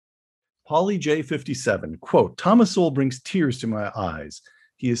Holly J57, quote, Thomas Sowell brings tears to my eyes.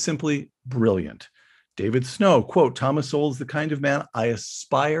 He is simply brilliant. David Snow, quote, Thomas Sowell is the kind of man I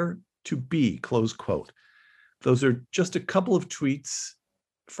aspire to be, close quote. Those are just a couple of tweets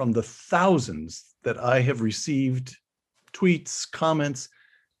from the thousands that I have received, tweets, comments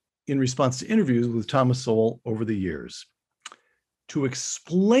in response to interviews with Thomas Sowell over the years. To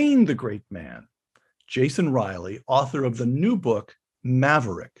explain the great man, Jason Riley, author of the new book,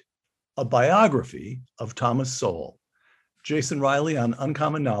 Maverick, a biography of Thomas Sowell. Jason Riley on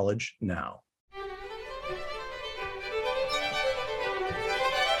Uncommon Knowledge now.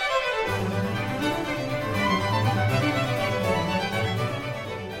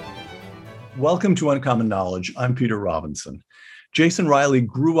 Welcome to Uncommon Knowledge. I'm Peter Robinson. Jason Riley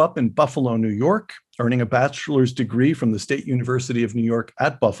grew up in Buffalo, New York, earning a bachelor's degree from the State University of New York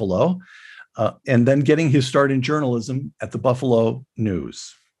at Buffalo, and then getting his start in journalism at the Buffalo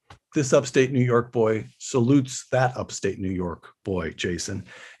News. This upstate New York boy salutes that upstate New York boy, Jason.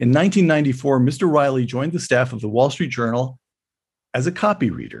 In 1994, Mr. Riley joined the staff of the Wall Street Journal as a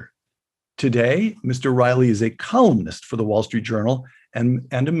copy reader. Today, Mr. Riley is a columnist for the Wall Street Journal and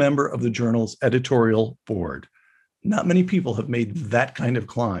a member of the journal's editorial board. Not many people have made that kind of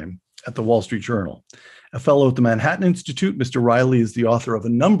climb at the Wall Street Journal. A fellow at the Manhattan Institute, Mr. Riley is the author of a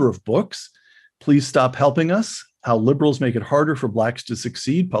number of books. Please Stop Helping Us, How Liberals Make It Harder for Blacks to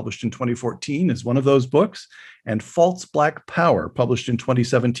Succeed, published in 2014, is one of those books, and False Black Power, published in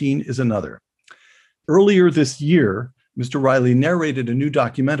 2017, is another. Earlier this year, Mr. Riley narrated a new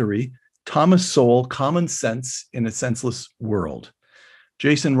documentary, Thomas Sowell, Common Sense in a Senseless World.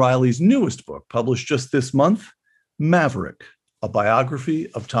 Jason Riley's newest book, published just this month, Maverick, a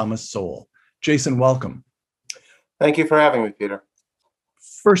biography of Thomas Sowell. Jason, welcome. Thank you for having me, Peter.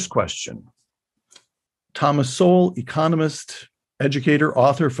 First question. Thomas Sowell, economist, educator,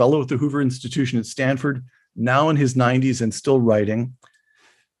 author, fellow at the Hoover Institution at Stanford, now in his 90s and still writing.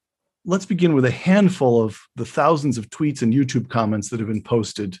 Let's begin with a handful of the thousands of tweets and YouTube comments that have been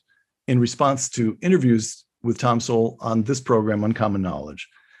posted in response to interviews with Tom Sowell on this program, Uncommon Knowledge.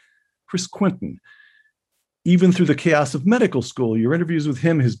 Chris Quinton, even through the chaos of medical school, your interviews with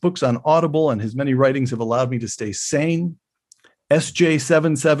him, his books on Audible, and his many writings have allowed me to stay sane.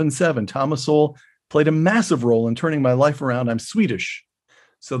 SJ777, Thomas Sowell played a massive role in turning my life around. I'm Swedish,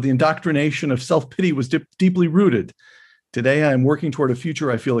 so the indoctrination of self-pity was deeply rooted. Today, I am working toward a future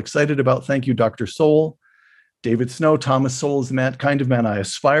I feel excited about. Thank you, Dr. Sowell. David Snow, Thomas Sowell is the kind of man I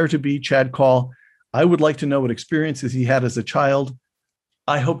aspire to be. Chad Call, I would like to know what experiences he had as a child.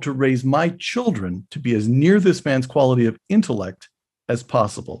 I hope to raise my children to be as near this man's quality of intellect as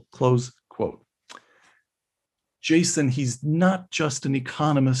possible. Close quote. Jason, he's not just an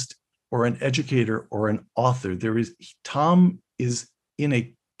economist or an educator or an author. Tom is in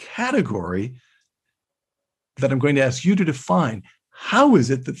a category that I'm going to ask you to define. How is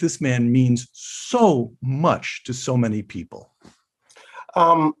it that this man means so much to so many people?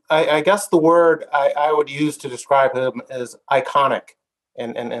 I guess the word I would use to describe him is iconic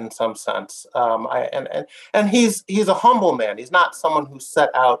in some sense. And he's a humble man. He's not someone who set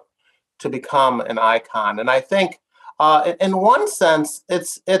out to become an icon. And I think in one sense,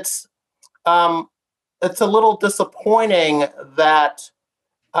 it's a little disappointing that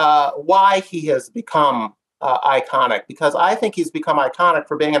why he has become iconic, because I think he's become iconic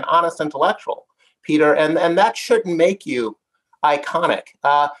for being an honest intellectual, Peter, and that shouldn't make you iconic.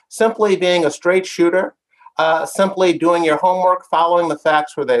 Simply being a straight shooter, simply doing your homework, following the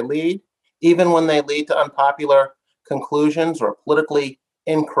facts where they lead, even when they lead to unpopular conclusions or politically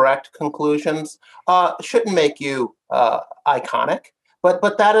incorrect conclusions, shouldn't make you iconic.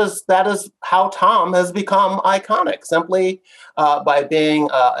 But that is how Tom has become iconic, simply by being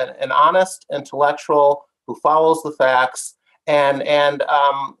an honest intellectual who follows the facts and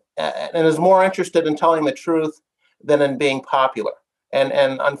is more interested in telling the truth than in being popular. And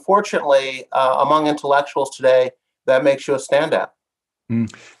unfortunately, among intellectuals today, that makes you a standout.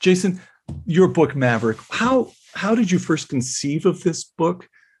 Jason, your book, Maverick, how did you first conceive of this book?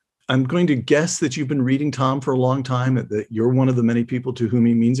 I'm going to guess that you've been reading Tom for a long time, that you're one of the many people to whom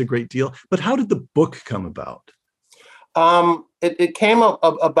he means a great deal. But how did the book come about? It came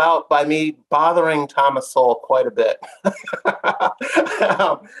about by me bothering Thomas Sowell quite a bit.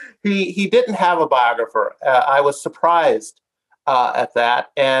 He didn't have a biographer. I was surprised at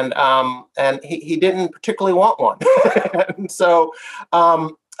that, and he didn't particularly want one. And so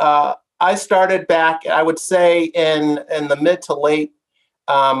I started back, I would say, in the mid to late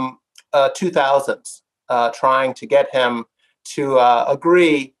 2000s, trying to get him to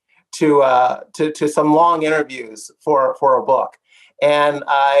agree to some long interviews for a book. And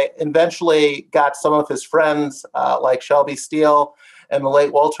I eventually got some of his friends, like Shelby Steele and the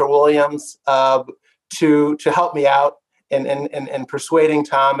late Walter Williams, to help me out in persuading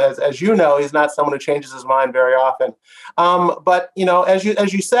Tom. As you know, he's not someone who changes his mind very often. But as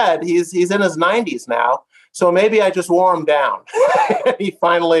you said, he's in his 90s now, so maybe I just wore him down. He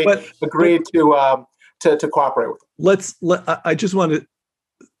finally agreed to cooperate with him. I just want to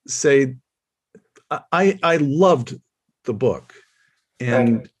say, I loved the book,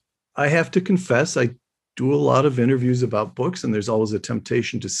 and I have to confess, I do a lot of interviews about books, and there's always a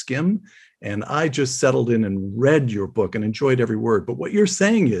temptation to skim. And I just settled in and read your book and enjoyed every word. But what you're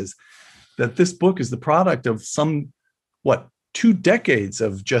saying is that this book is the product of 2 decades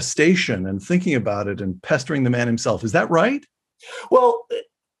of gestation and thinking about it and pestering the man himself. Is that right? Well,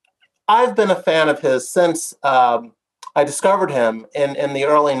 I've been a fan of his since I discovered him in the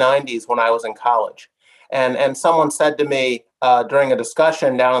early 90s when I was in college. And someone said to me during a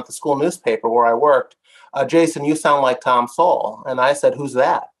discussion down at the school newspaper where I worked, Jason, you sound like Tom Sowell. And I said, who's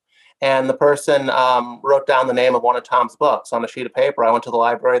that? And the person wrote down the name of one of Tom's books on a sheet of paper. I went to the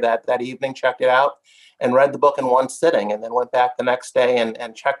library that evening, checked it out, and read the book in one sitting, and then went back the next day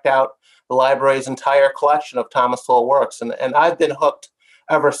and checked out the library's entire collection of Thomas Sowell works. And I've been hooked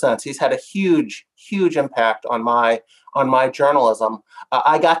ever since. He's had a huge, huge impact on my journalism.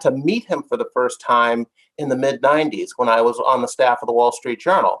 I got to meet him for the first time in the mid-90s when I was on the staff of the Wall Street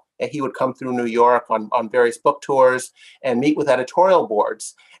Journal. And he would come through New York on various book tours and meet with editorial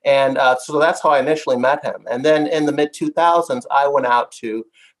boards. And so that's how I initially met him. And then in the mid-2000s, I went out to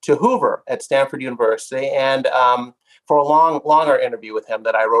Hoover at Stanford University and for a longer interview with him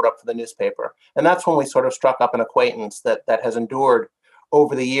that I wrote up for the newspaper. And that's when we sort of struck up an acquaintance that has endured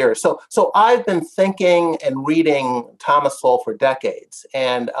over the years. So I've been thinking and reading Thomas Sowell for decades,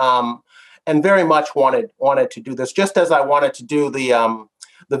 and very much wanted to do this, just as I wanted to do the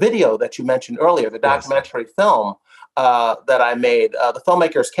video that you mentioned earlier, the documentary film that I made. The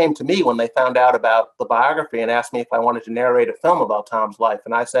filmmakers came to me when they found out about the biography and asked me if I wanted to narrate a film about Tom's life.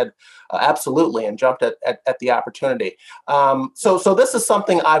 And I said, absolutely, and jumped at the opportunity. So this is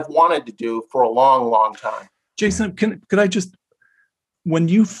something I've wanted to do for a long, long time. Jason, could I just, when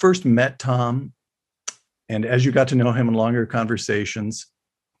you first met Tom, and as you got to know him in longer conversations,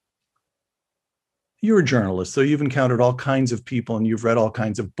 you're a journalist, so you've encountered all kinds of people and you've read all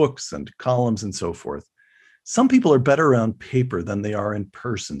kinds of books and columns and so forth. Some people are better on paper than they are in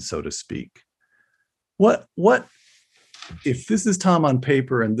person, so to speak. What if this is Tom on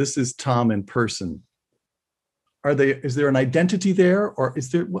paper and this is Tom in person? Is there an identity there, or is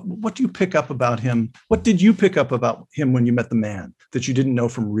there, what do you pick up about him? What did you pick up about him when you met the man that you didn't know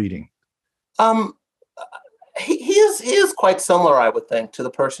from reading? He is quite similar, I would think, to the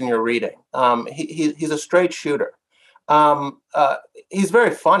person you're reading. He's a straight shooter. He's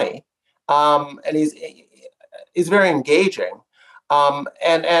very funny, and he's very engaging.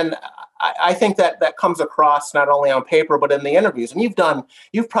 And I think that comes across not only on paper but in the interviews. And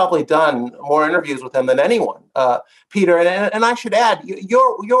you've probably done more interviews with him than anyone, Peter. And I should add,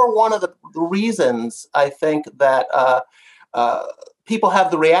 you're one of the reasons I think that people have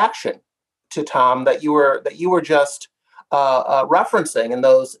the reaction to Tom that you were just referencing in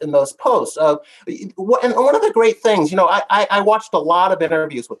those posts. And one of the great things, I watched a lot of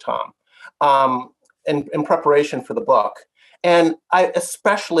interviews with Tom in preparation for the book, and I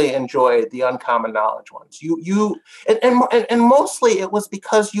especially enjoyed the uncommon knowledge ones. And mostly it was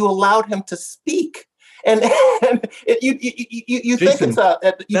because you allowed him to speak, and you Jason,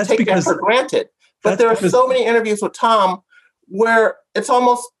 think you take that for granted. But there are so many interviews with Tom where it's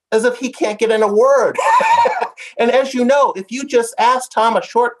almost as if he can't get in a word. And as you know, if you just ask Tom a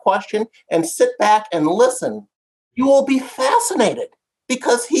short question and sit back and listen, you will be fascinated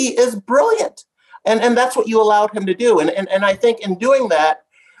because he is brilliant. And that's what you allowed him to do. And I think in doing that,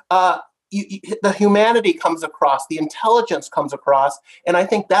 the humanity comes across, the intelligence comes across. And I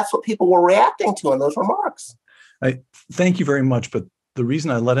think that's what people were reacting to in those remarks. Thank you very much. But the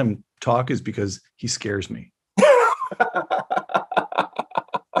reason I let him talk is because he scares me.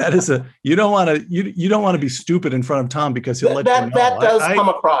 That is you don't want to be stupid in front of Tom because he'll let you know. That does come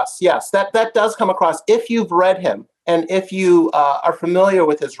across. Yes, that does come across. If you've read him and if you are familiar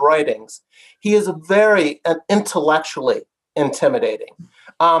with his writings, he is very intellectually intimidating.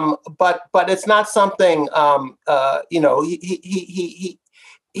 But it's not something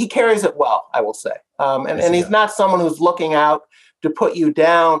he carries it well, I will say. And he's not someone who's looking out to put you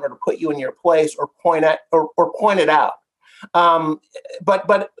down or to put you in your place or point it out.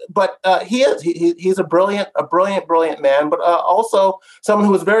 But he's a brilliant man, but also someone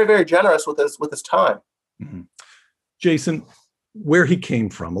who was very, very generous with his time. Mm-hmm. Jason, where he came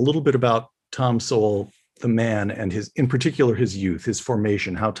from, a little bit about Tom Sowell, the man, and in particular, his youth, his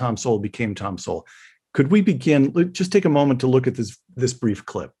formation, how Tom Sowell became Tom Sowell. Could we begin? Just take a moment to look at this brief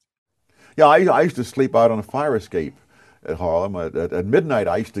clip. Yeah, I used to sleep out on a fire escape at Harlem. At midnight,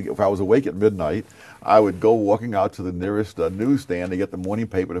 if I was awake at midnight, I would go walking out to the nearest newsstand to get the morning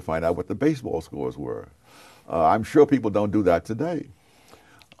paper to find out what the baseball scores were. I'm sure people don't do that today.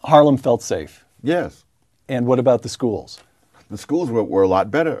 Harlem felt safe. Yes. And what about the schools? The schools were a lot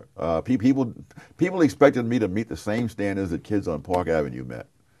better. People expected me to meet the same standards that kids on Park Avenue met.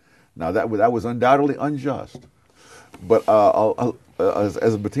 Now that was undoubtedly unjust, but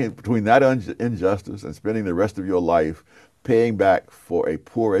as between that injustice and spending the rest of your life paying back for a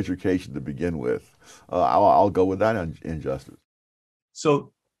poor education to begin with, I'll go with that injustice.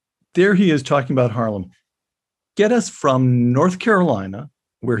 So there he is talking about Harlem. Get us from North Carolina,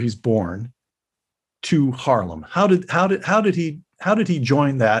 where he's born, to Harlem. How did he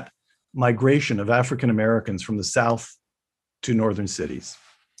join that migration of African Americans from the South to northern cities?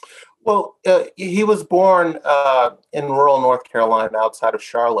 Well, he was born in rural North Carolina, outside of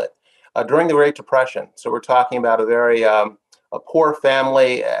Charlotte, during the Great Depression. So we're talking about a very a poor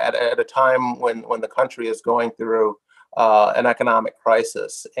family at a time when the country is going through an economic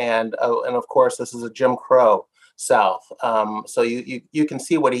crisis, and of course this is a Jim Crow South. So you can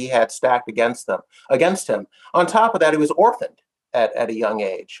see what he had stacked against him. On top of that, he was orphaned at a young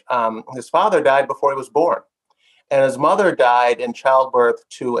age. His father died before he was born, and his mother died in childbirth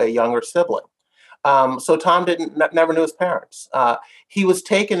to a younger sibling. So Tom never knew his parents. He was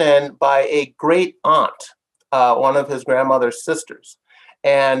taken in by a great aunt, one of his grandmother's sisters,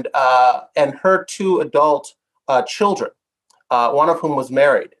 and her two adult children, one of whom was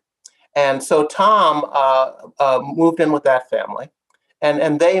married. And so Tom moved in with that family,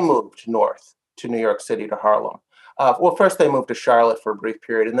 and they moved north to New York City, to Harlem. Well, first they moved to Charlotte for a brief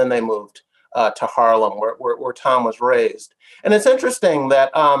period, and then they moved to Harlem, where Tom was raised. And it's interesting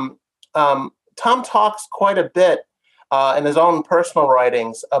that Tom talks quite a bit in his own personal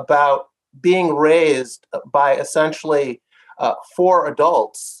writings about being raised by essentially four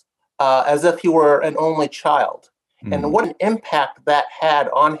adults as if he were an only child. And what an impact that had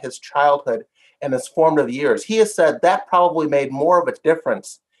on his childhood and his formative years. He has said that probably made more of a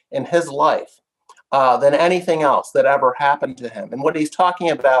difference in his life than anything else that ever happened to him. And what he's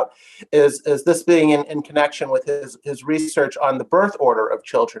talking about is this being in connection with his research on the birth order of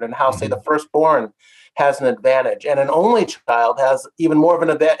children, and how, say, the firstborn has an advantage, and an only child has even more of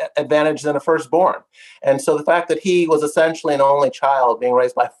an advantage than a firstborn. And so the fact that he was essentially an only child being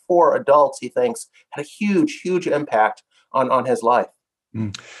raised by four adults, he thinks, had a huge, huge impact on his life.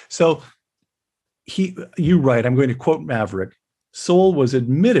 So you write, I'm going to quote Maverick, Sowell was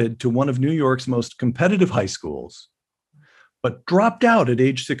admitted to one of New York's most competitive high schools, but dropped out at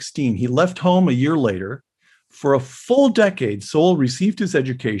age 16. He left home a year later. For a full decade, Sowell received his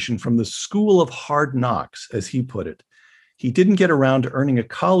education from the School of Hard Knocks, as he put it. He didn't get around to earning a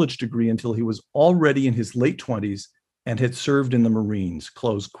college degree until he was already in his late 20s and had served in the Marines,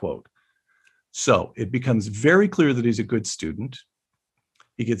 close quote. So it becomes very clear that he's a good student.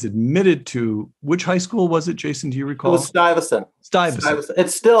 He gets admitted to, which high school was it, Jason? Do you recall? It was Stuyvesant. Stuyvesant.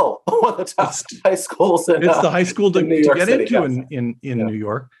 It's still one of the top high schools in It's the high school to get City, into in New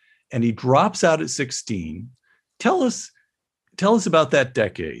York. And he drops out at 16. Tell us about that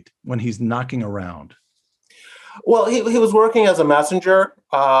decade when he's knocking around. Well, he was working as a messenger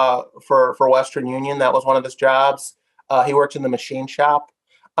for Western Union. That was one of his jobs. He worked in the machine shop.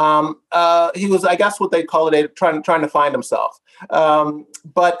 He was, I guess, what they call it, trying to find himself.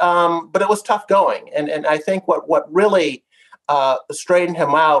 But it was tough going, and I think what really straightened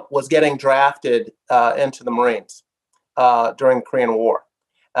him out was getting drafted into the Marines during the Korean War.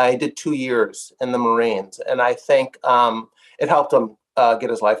 He did 2 years in the Marines, and I think it helped him get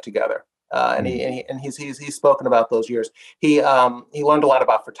his life together. And he's spoken about those years. He learned a lot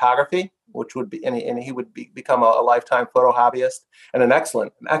about photography, which would be, and he would become a lifetime photo hobbyist and an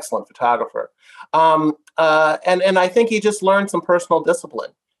excellent photographer. And I think he just learned some personal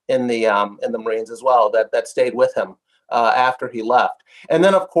discipline in the Marines as well that stayed with him after he left. And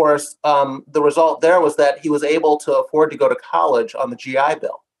then, of course, the result there was that he was able to afford to go to college on the GI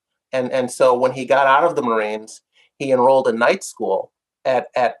Bill. And so when he got out of the Marines, he enrolled in night school at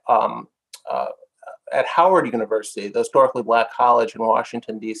Howard University, the historically Black college in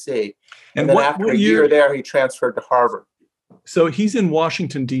Washington, D.C. And then after a year there, he transferred to Harvard. So he's in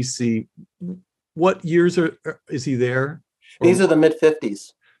Washington, D.C. What years is he there? These are the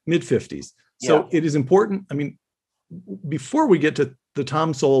mid-50s. Mid-50s. So It is important. I mean, before we get to the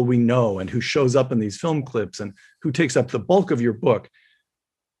Tom Sowell we know and who shows up in these film clips and who takes up the bulk of your book,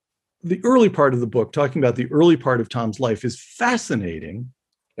 the early part of the book, talking about the early part of Tom's life, is fascinating.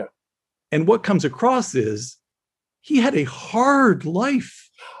 Yeah. And what comes across is he had a hard life.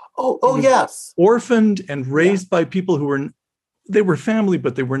 Oh, yes. Orphaned and raised by people who they were family,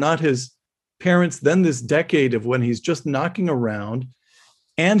 but they were not his parents. Then this decade of when he's just knocking around,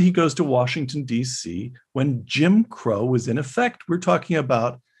 and he goes to Washington, D.C. when Jim Crow was in effect. We're talking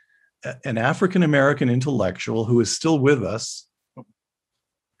about an African-American intellectual who is still with us,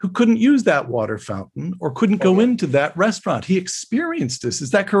 who couldn't use that water fountain or couldn't go into that restaurant. He experienced this. Is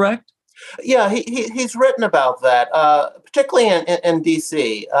that correct? Yeah, he's written about that, particularly in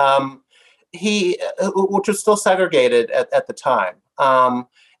D.C., which was still segregated at the time.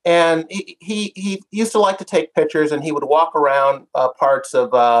 And he used to like to take pictures, and he would walk around parts of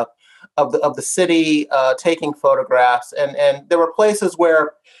the city taking photographs. And there were places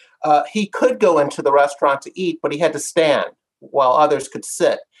where he could go into the restaurant to eat, but he had to stand while others could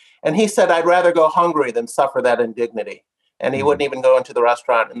sit. And he said, "I'd rather go hungry than suffer that indignity." And he wouldn't even go into the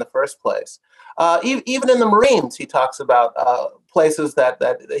restaurant in the first place. Even in the Marines, he talks about places that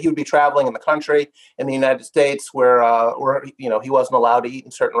he would be traveling in the country, in the United States, where he wasn't allowed to eat in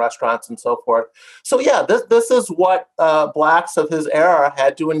certain restaurants and so forth. So yeah, this is what blacks of his era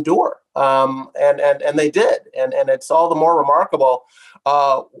had to endure, and they did, and it's all the more remarkable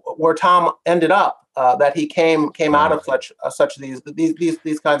where Tom ended up. That he came out of such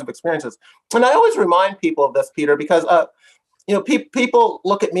these kinds of experiences. And I always remind people of this, Peter, because people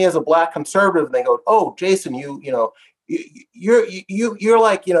look at me as a black conservative and they go, "Oh, Jason, you're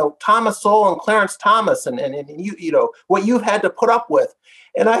like Thomas Sowell and Clarence Thomas, and what you've had to put up with."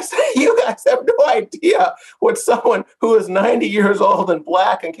 And I say, you guys have no idea what someone who is 90 years old and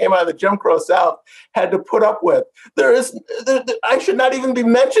black and came out of the Jim Crow South had to put up with. I should not even be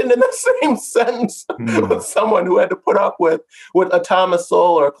mentioned in the same sentence with someone who had to put up with what a Thomas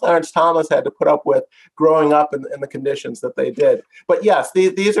Sowell or a Clarence Thomas had to put up with growing up in the conditions that they did. But yes,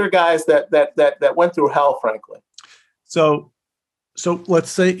 these are guys that went through hell, frankly. So let's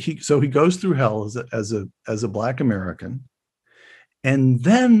say he goes through hell as a black American. And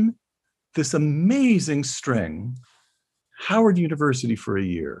then this amazing string, Howard University for a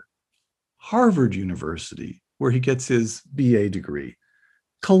year, Harvard University, where he gets his BA degree,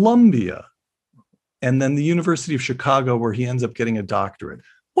 Columbia, and then the University of Chicago, where he ends up getting a doctorate.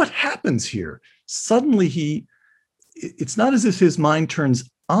 What happens here? Suddenly it's not as if his mind turns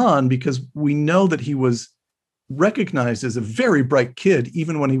on, because we know that he was recognized as a very bright kid,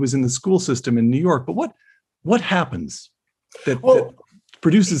 even when he was in the school system in New York. But what happens that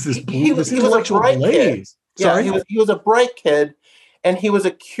produces this intellectual blaze? Yeah, he was a bright kid, and he was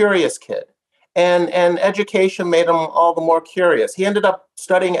a curious kid, and education made him all the more curious. He ended up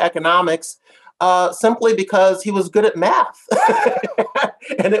studying economics simply because he was good at math,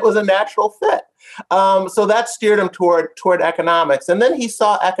 and it was a natural fit. So that steered him toward economics, and then he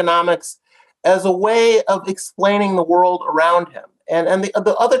saw economics as a way of explaining the world around him. And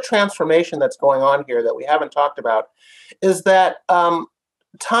the other transformation that's going on here that we haven't talked about is that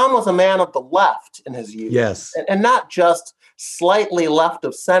Tom was a man of the left in his youth. Yes. And not just slightly left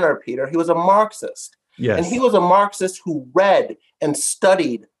of center, Peter. He was a Marxist. Yes. And he was a Marxist who read and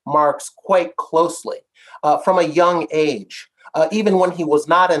studied Marx quite closely from a young age. Even when he was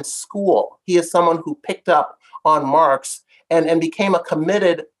not in school, he is someone who picked up on Marx and became a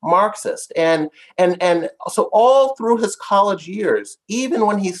committed Marxist. And so all through his college years, even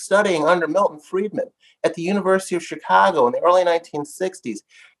when he's studying under Milton Friedman at the University of Chicago in the early 1960s,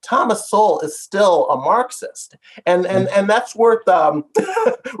 Thomas Sowell is still a Marxist. And that's worth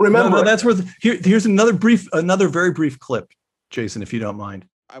remembering. No, that's worth. Here's another very brief clip, Jason, if you don't mind.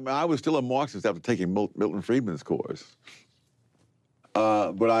 I mean, I was still a Marxist after taking Milton Friedman's course.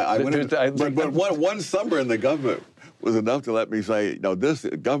 But one summer in the government was enough to let me say, no, this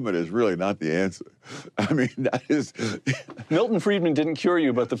government is really not the answer. I mean, that is... Milton Friedman didn't cure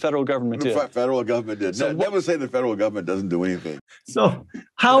you, but the federal government did. The federal government did. So never say the federal government doesn't do anything. So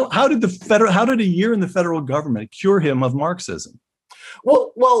how did a year in the federal government cure him of Marxism?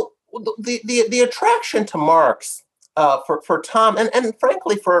 Well, the attraction to Marx for Tom and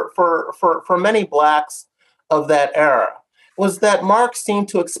frankly for many blacks of that era was that Marx seemed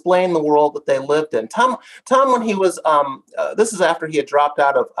to explain the world that they lived in. Tom, when he was, this is after he had dropped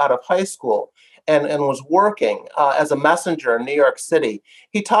out of high school and was working as a messenger in New York City.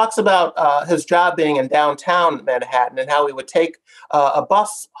 He talks about his job being in downtown Manhattan and how he would take a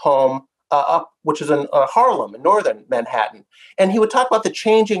bus home which is in Harlem, in northern Manhattan. And he would talk about the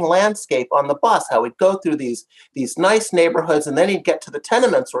changing landscape on the bus, how he'd go through these nice neighborhoods, and then he'd get to the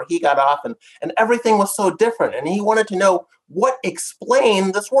tenements where he got off, and everything was so different. And he wanted to know what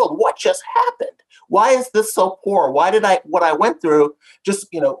explained this world, what just happened. Why is this so poor? Why did what I went through just,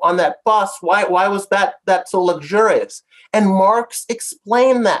 on that bus, why was that so luxurious? And Marx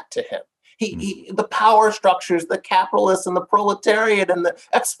explained that to him. The power structures, the capitalists and the proletariat and the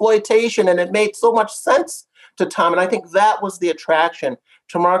exploitation, and it made so much sense to Tom. And I think that was the attraction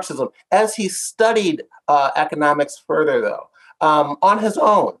to Marxism. As he studied economics further, though, on his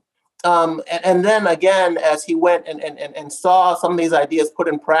own, and then again, as he went and saw some of these ideas put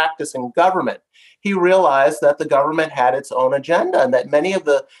in practice in government, he realized that the government had its own agenda, and that many of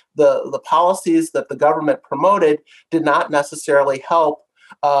the policies that the government promoted did not necessarily help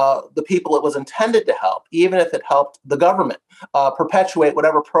the people it was intended to help, even if it helped the government perpetuate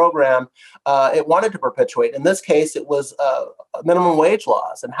whatever program it wanted to perpetuate. In this case, it was minimum wage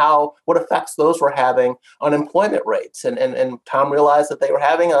laws and what effects those were having on employment rates. And Tom realized that they were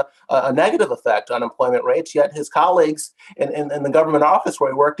having a negative effect on employment rates, yet his colleagues in the government office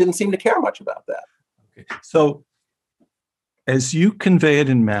where he worked didn't seem to care much about that. Okay. So as you convey it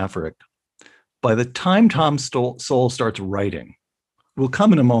in Maverick, by the time Tom Sowell starts writing, we'll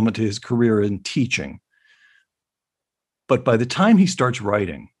come in a moment to his career in teaching. But by the time he starts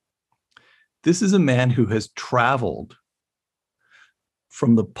writing, this is a man who has traveled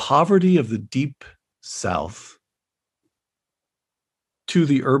from the poverty of the deep South to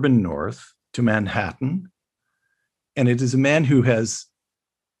the urban North, to Manhattan. And it is a man who's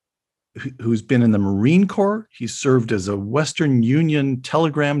been in the Marine Corps. He served as a Western Union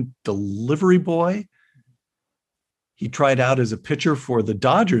telegram delivery boy. He tried out as a pitcher for the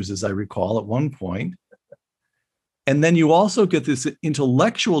Dodgers, as I recall, at one point. And then you also get this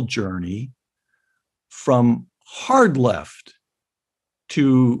intellectual journey from hard left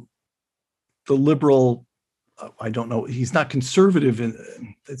to the liberal, I don't know, he's not conservative.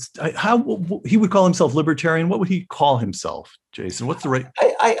 How he would call himself libertarian. What would he call himself, Jason? What's the right?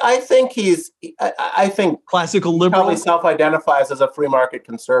 I think I think classical liberal. Probably self-identifies as a free market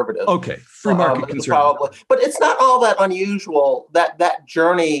conservative. Okay, free market conservative. Probably, but it's not all that unusual that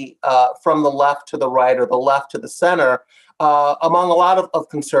journey from the left to the right or the left to the center among a lot of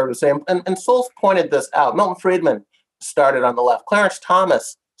conservatives. And Sowell pointed this out. Milton Friedman started on the left. Clarence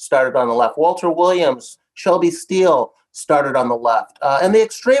Thomas started on the left. Walter Williams, Shelby Steele started on the left, and the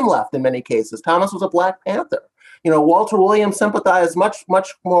extreme left in many cases. Thomas was a Black Panther. Walter Williams sympathized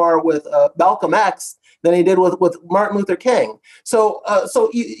much more with Malcolm X than he did with Martin Luther King. So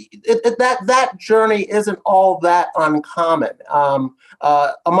that journey isn't all that uncommon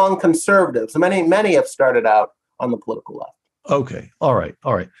among conservatives. Many have started out on the political left. Okay, all right.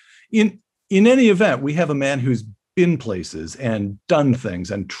 In any event, we have a man who's been places and done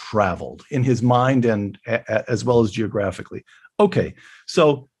things and traveled in his mind and as well as geographically. Okay,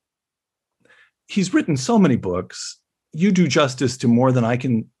 so he's written so many books. You do justice to more than I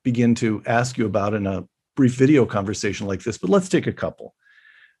can begin to ask you about in a brief video conversation like this, but let's take a couple.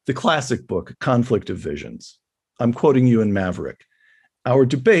 The classic book, Conflict of Visions. I'm quoting you in Maverick. Our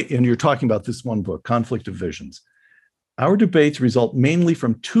debate, and you're talking about this one book, Conflict of Visions. Our debates result mainly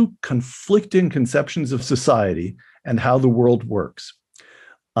from two conflicting conceptions of society and how the world works.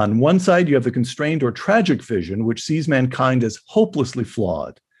 On one side, you have the constrained or tragic vision, which sees mankind as hopelessly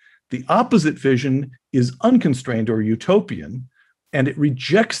flawed. The opposite vision is unconstrained or utopian, and it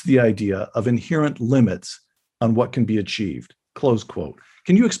rejects the idea of inherent limits on what can be achieved, close quote.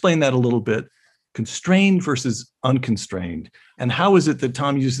 Can you explain that a little bit? Constrained versus unconstrained. And how is it that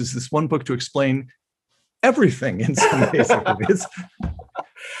Tom uses this one book to explain everything in some ways?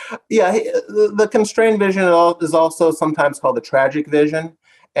 Yeah, the constrained vision is also sometimes called the tragic vision.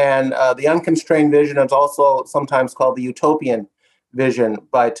 And the unconstrained vision is also sometimes called the utopian vision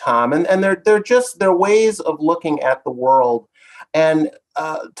by Tom. And they're ways of looking at the world. And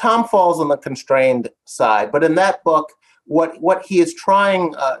Tom falls on the constrained side. But in that book, what he is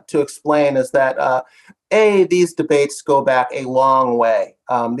trying to explain is that these debates go back a long way.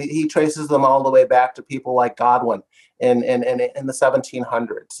 He traces them all the way back to people like Godwin in the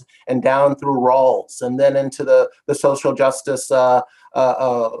 1700s and down through Rawls and then into the social justice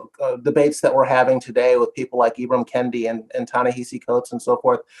debates that we're having today with people like Ibram Kendi and Ta-Nehisi Coates and so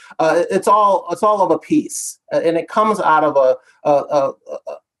forth. It's all of a piece, and it comes out of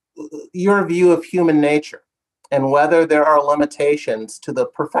your view of human nature and whether there are limitations to the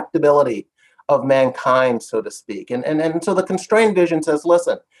perfectibility of mankind, so to speak. And so the constrained vision says,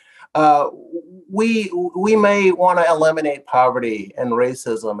 listen, We may want to eliminate poverty and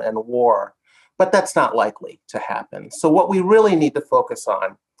racism and war, but that's not likely to happen. So what we really need to focus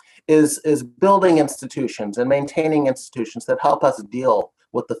on is building institutions and maintaining institutions that help us deal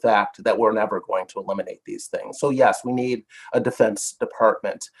with the fact that we're never going to eliminate these things. So yes, we need a Defense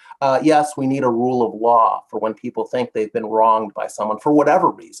Department. Yes, we need a rule of law for when people think they've been wronged by someone for whatever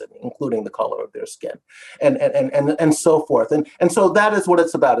reason, including the color of their skin, and so forth. And so that is what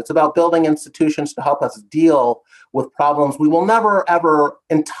it's about. It's about building institutions to help us deal with problems we will never, ever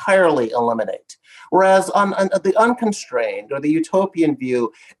entirely eliminate. Whereas on the unconstrained or the utopian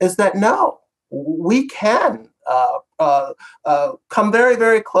view is that no, we can come very,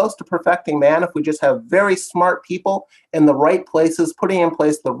 very close to perfecting man if we just have very smart people in the right places, putting in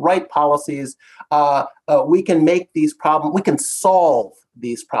place the right policies. We can make these problems, we can solve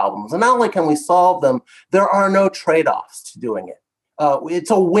these problems. And not only can we solve them, there are no trade-offs to doing it.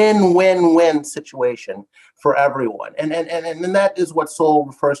 It's a win-win-win situation for everyone. And that is what Sowell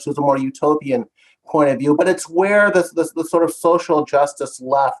refers to as a more utopian point of view. But it's where the sort of social justice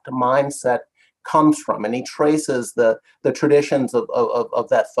left mindset comes from, and he traces the traditions of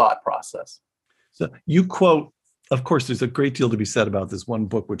that thought process. So you quote, of course, there's a great deal to be said about this one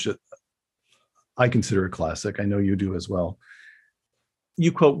book, which I consider a classic. I know you do as well.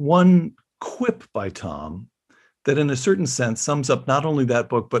 You quote one quip by Tom that in a certain sense sums up not only that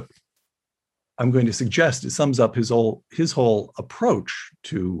book, but I'm going to suggest it sums up his whole approach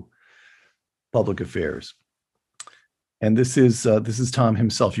to public affairs. And this is Tom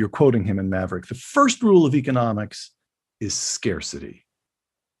himself. You're quoting him in Maverick. The first rule of economics is scarcity.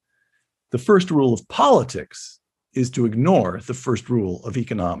 The first rule of politics is to ignore the first rule of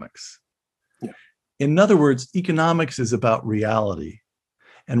economics. Yeah. In other words, economics is about reality,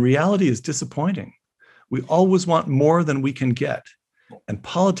 and reality is disappointing. We always want more than we can get, and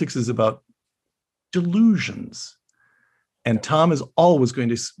politics is about delusions. And Tom is always going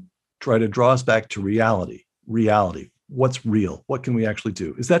to try to draw us back to reality. What's real? What can we actually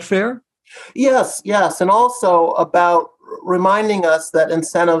do? Is that fair? Yes. And also about reminding us that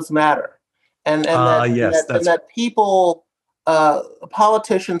incentives matter. And that people,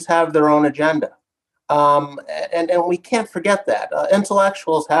 politicians have their own agenda. And we can't forget that.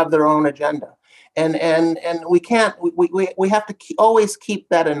 Intellectuals have their own agenda. And we have to always keep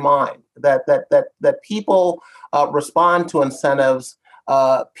that in mind, that people respond to incentives.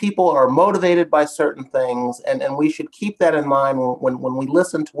 People are motivated by certain things, and we should keep that in mind when we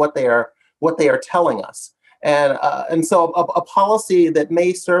listen to what they are telling us. And so a policy that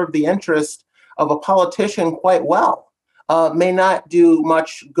may serve the interest of a politician quite well may not do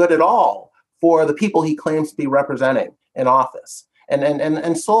much good at all for the people he claims to be representing in office.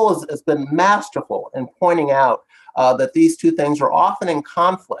 And Sowell has been masterful in pointing out that these two things are often in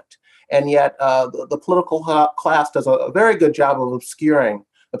conflict. And yet the political class does a very good job of obscuring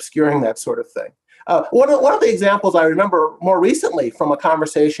that sort of thing. One of the examples I remember more recently from a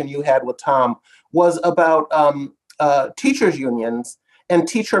conversation you had with Tom was about teachers' unions and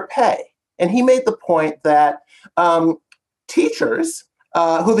teacher pay. And he made the point that teachers,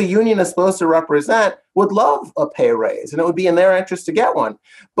 who the union is supposed to represent, would love a pay raise, and it would be in their interest to get one.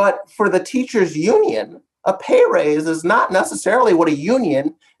 But for the teachers' union, a pay raise is not necessarily what a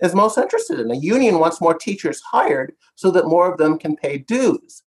union is most interested in. A union wants more teachers hired so that more of them can pay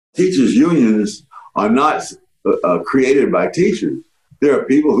dues. Teachers' unions are not created by teachers. There are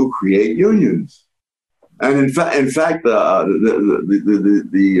people who create unions, and in fact, the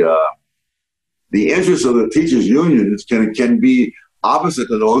interests of the teachers' unions can be opposite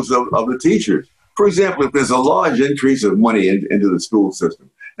to those of the teachers. For example, if there's a large increase of money into the school system,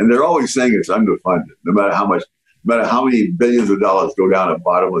 and they're always saying it's underfunded, no matter how many billions of dollars go down a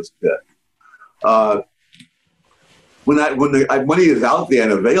bottomless pit. When the money is out there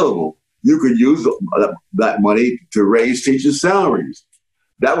and available, you could use that money to raise teachers' salaries.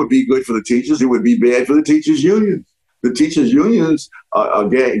 That would be good for the teachers. It would be bad for the teachers' unions. The teachers' unions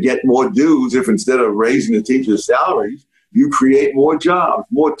get more dues if instead of raising the teachers' salaries, you create more jobs,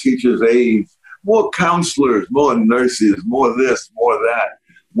 more teachers' aides, more counselors, more nurses, more this, more that,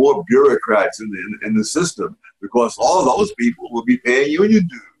 more bureaucrats in the system, because all those people will be paying union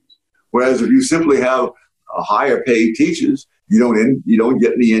dues. Whereas if you simply have higher paid teachers, you don't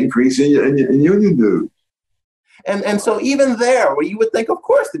get any increase in union dues. And so even there, where you would think, of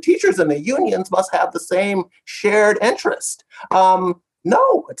course, the teachers and the unions must have the same shared interest.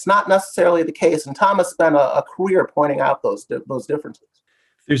 No, it's not necessarily the case. And Thomas spent a career pointing out those differences.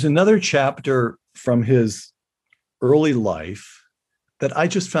 There's another chapter from his early life that I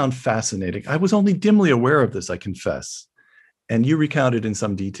just found fascinating. I was only dimly aware of this, I confess. and you recount it in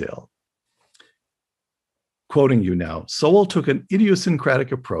some detail. Quoting you now, Sowell took an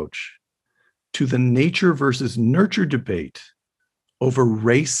idiosyncratic approach to the nature versus nurture debate over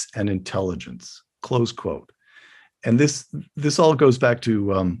race and intelligence, close quote. And this all goes back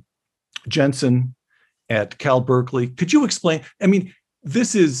to Jensen at Cal Berkeley. Could you explain? I mean,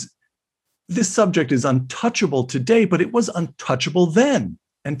 this subject is untouchable today, but it was untouchable then.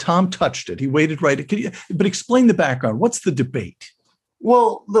 And Tom touched it. He waded right. But explain the background. What's the debate?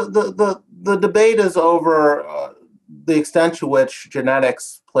 Well, the debate is over the extent to which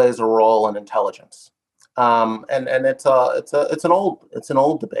genetics plays a role in intelligence, and it's an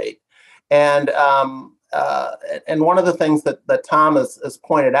old debate, and one of the things that Tom has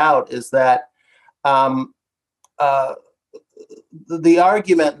pointed out is that the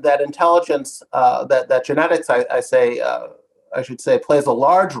argument that intelligence, that genetics, I should say, plays a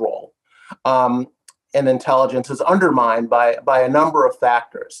large role in intelligence is undermined by a number of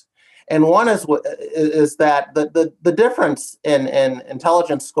factors. And one is that the difference in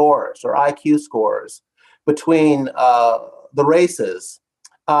intelligence scores or IQ scores between the races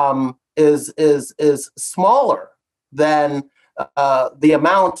is smaller than the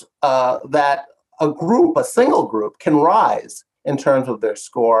amount that a single group can rise in terms of their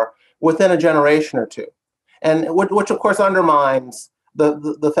score within a generation or two, and which of course undermines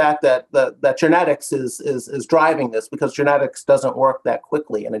the fact that genetics is driving this, because genetics doesn't work that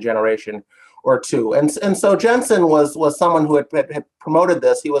quickly in a generation or two. And so Jensen was someone who had promoted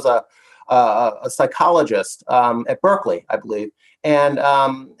this. He was a psychologist at Berkeley, I believe, and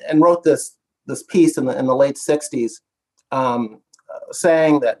wrote this piece in the late 60s,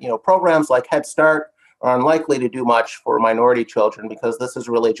 saying that programs like Head Start are unlikely to do much for minority children because this is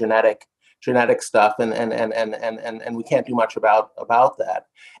really genetic stuff, and we can't do much about that.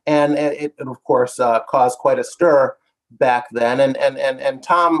 And it of course caused quite a stir back then. And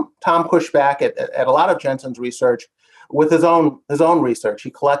Tom pushed back at a lot of Jensen's research with his own research.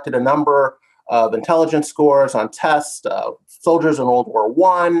 He collected a number of intelligence scores on tests, soldiers in World War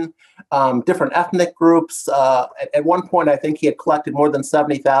I, different ethnic groups. At one point, I think he had collected more than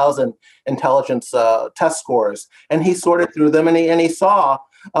 70,000 intelligence test scores, and he sorted through them, and he saw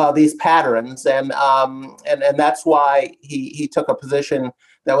these patterns, and that's why he took a position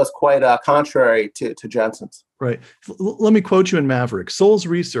that was quite contrary to Jensen's. Right. Let me quote you in Maverick. Sowell's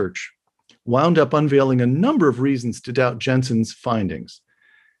research wound up unveiling a number of reasons to doubt Jensen's findings.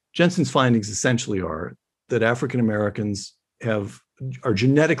 Jensen's findings essentially are that African Americans are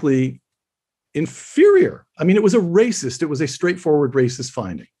genetically inferior. I mean, it was a straightforward racist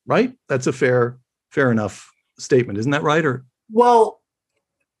finding, right? That's a fair enough statement, isn't that right? Or well,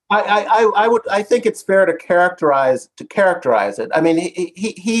 I think it's fair to characterize it. I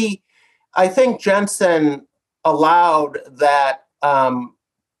mean, I think Jensen allowed that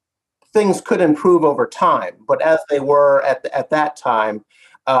things could improve over time, but as they were at that time,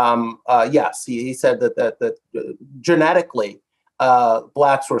 yes, he said that genetically,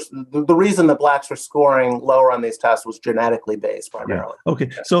 blacks were the reason that blacks were scoring lower on these tests was genetically based primarily. Yeah. Okay,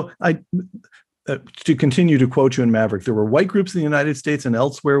 so to continue to quote you in Maverick, there were white groups in the United States and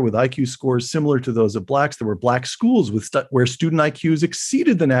elsewhere with IQ scores similar to those of blacks. There were black schools where student IQs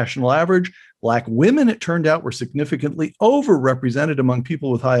exceeded the national average. Black women, it turned out, were significantly overrepresented among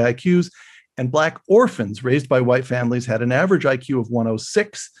people with high IQs. And black orphans raised by white families had an average IQ of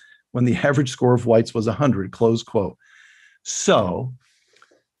 106 when the average score of whites was 100, close quote. So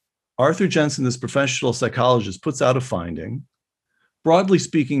Arthur Jensen, this professional psychologist, puts out a finding. Broadly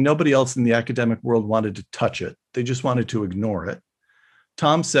speaking, nobody else in the academic world wanted to touch it. They just wanted to ignore it.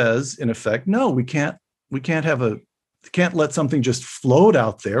 Tom says, in effect, no, we can't let something just float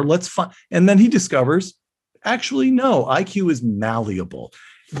out there. Let's find. And then he discovers, actually, no, IQ is malleable.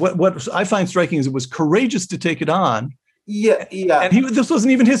 What I find striking is it was courageous to take it on. Yeah. And this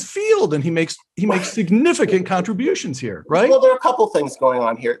wasn't even his field, and he makes significant contributions here, right? Well, there are a couple things going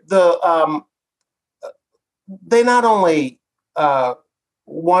on here. They not only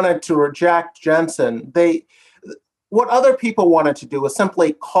wanted to reject Jensen, what other people wanted to do was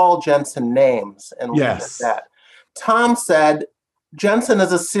simply call Jensen names and leave it at that. Tom said Jensen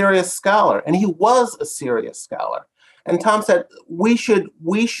is a serious scholar, and he was a serious scholar. And Tom said we should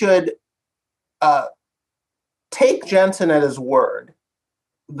take Jensen at his word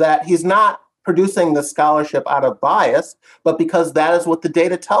that he's not producing the scholarship out of bias, but because that is what the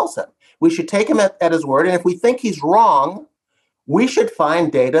data tells him. We should take him at his word, and if we think he's wrong, we should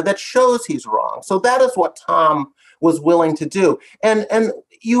find data that shows he's wrong. So that is what Tom was willing to do. And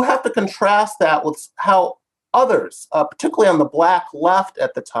you have to contrast that with how others, particularly on the black left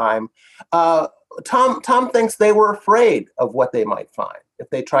at the time, Tom thinks they were afraid of what they might find if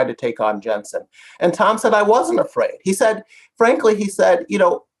they tried to take on Jensen. And Tom said, I wasn't afraid. He said, frankly, he said,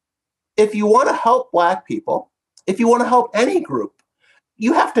 if you want to help Black people, if you want to help any group,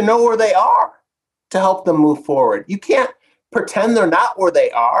 you have to know where they are to help them move forward. You can't pretend they're not where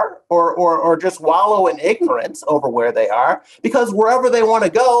they are, or just wallow in ignorance over where they are, because wherever they want to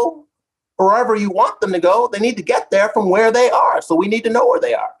go, wherever you want them to go, they need to get there from where they are. So we need to know where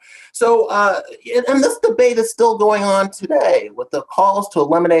they are. So, and this debate is still going on today with the calls to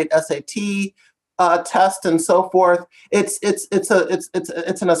eliminate SAT tests and so forth. It's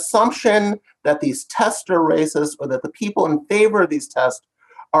an assumption that these tests are racist, or that the people in favor of these tests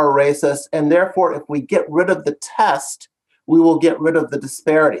are racist, and therefore, if we get rid of the test, we will get rid of the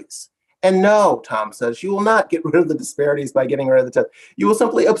disparities. And no, Tom says, you will not get rid of the disparities by getting rid of the test. You will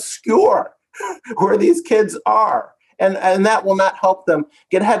simply obscure where these kids are, and that will not help them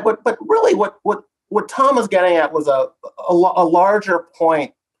get ahead. But really, what Tom was getting at was a larger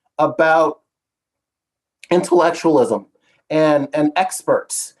point about intellectualism and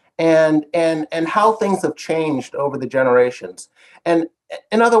experts and how things have changed over the generations. And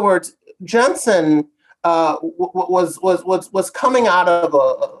in other words, Jensen was coming out of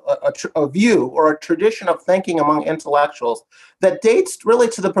a view or a tradition of thinking among intellectuals that dates really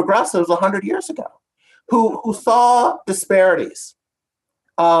to the progressives 100 years ago, who saw disparities,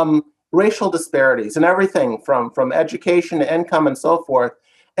 racial disparities, and everything from education to income and so forth,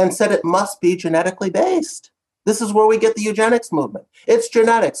 and said it must be genetically based. This is where we get the eugenics movement. It's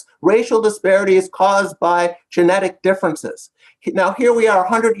genetics. Racial disparity is caused by genetic differences. Now here we are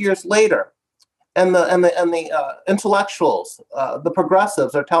 100 years later, and the intellectuals, the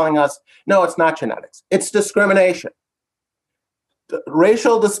progressives, are telling us, no, it's not genetics. It's discrimination.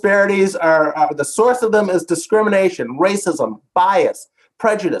 Racial disparities are the source of them is discrimination, racism, bias,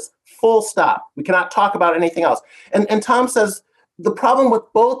 prejudice. Full stop. We cannot talk about anything else. And Tom says the problem with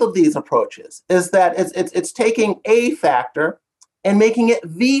both of these approaches is that it's taking a factor and making it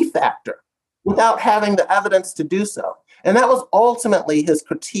the factor without having the evidence to do so. And that was ultimately his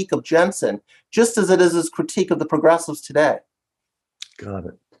critique of Jensen, just as it is his critique of the progressives today. Got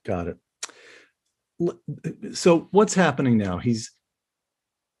it. So what's happening now? He's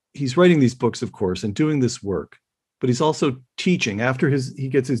writing these books, of course, and doing this work, but he's also teaching. After he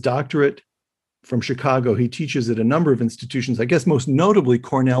gets his doctorate from Chicago, he teaches at a number of institutions, I guess most notably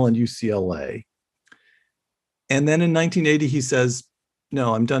Cornell and UCLA. And then in 1980, he says,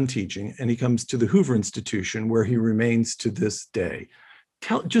 no, I'm done teaching. And he comes to the Hoover Institution, where he remains to this day.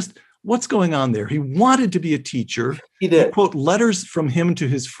 Just what's going on there? He wanted to be a teacher. He did. Quote letters from him to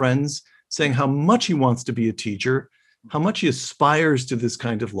his friends saying how much he wants to be a teacher, how much he aspires to this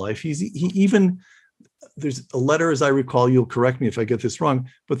kind of life. He even, there's a letter, as I recall, you'll correct me if I get this wrong,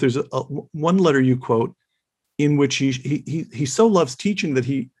 but there's one letter you quote in which he so loves teaching that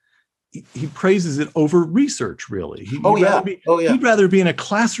he praises it over research, really. He'd rather be in a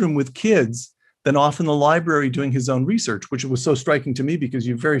classroom with kids than off in the library doing his own research, which was so striking to me because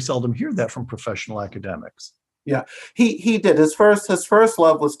you very seldom hear that from professional academics. Yeah, he did. His first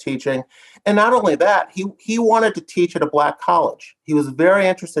love was teaching. And not only that, he wanted to teach at a Black college. He was very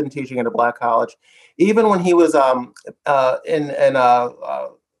interested in teaching at a Black college. Even when he was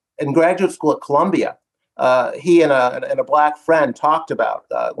in graduate school at Columbia, he and a Black friend talked about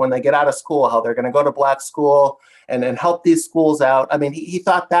when they get out of school, how they're going to go to Black school and help these schools out. I mean, he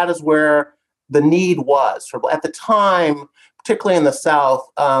thought that is where the need was. At the time, particularly in the South,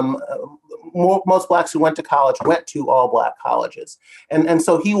 most Blacks who went to college went to all Black colleges. And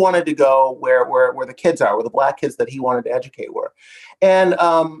so he wanted to go where the kids are, where the Black kids that he wanted to educate were. And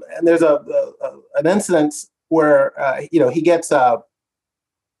there's an incident where, he goes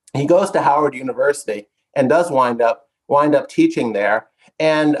to Howard University and does wind up teaching there.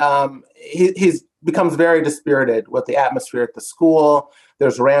 And he's becomes very dispirited with the atmosphere at the school.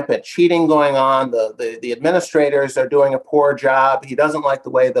 There's rampant cheating going on. The administrators are doing a poor job. He doesn't like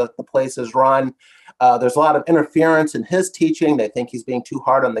the way the place is run. There's a lot of interference in his teaching. They think he's being too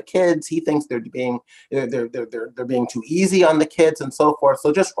hard on the kids. He thinks they're being too easy on the kids and so forth.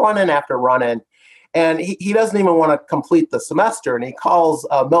 So just run in after run in. And he doesn't even want to complete the semester, and he calls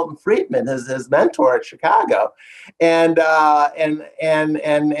Milton Friedman, his mentor at Chicago, and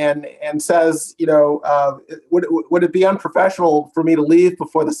says, would it be unprofessional for me to leave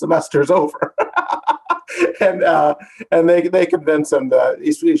before the semester's over? and they convince him that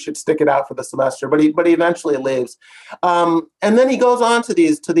he should stick it out for the semester, but he eventually leaves, and then he goes on to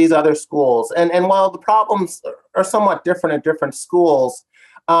these other schools, and while the problems are somewhat different at different schools.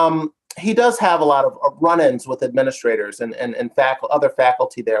 he does have a lot of run-ins with administrators and other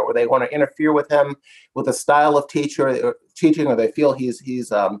faculty there, where they want to interfere with him with a style of teaching, or they feel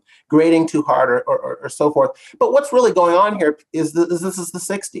he's grading too hard, or so forth. But what's really going on here is this is the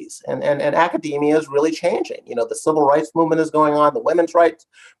 60s, and academia is really changing. You know, the civil rights movement is going on, the women's rights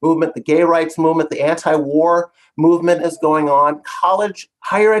movement, the gay rights movement, the anti-war movement is going on.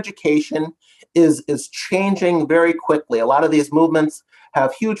 Higher education is changing very quickly. A lot of these movements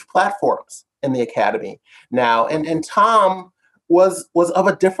have huge platforms in the academy now. And Tom was of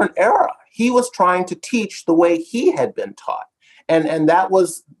a different era. He was trying to teach the way he had been taught. And that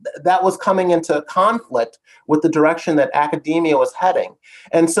was coming into conflict with the direction that academia was heading.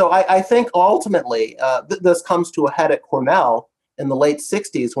 And so I think ultimately this comes to a head at Cornell in the late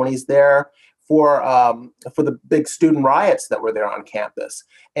 60s, when he's there for the big student riots that were there on campus,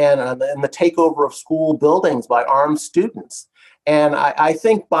 and the takeover of school buildings by armed students. And I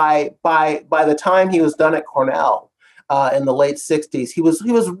think by the time he was done at Cornell in the late 60s, he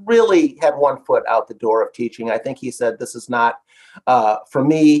was really had one foot out the door of teaching. I think he said, "This is not for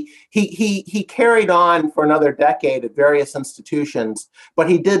me." He carried on for another decade at various institutions, but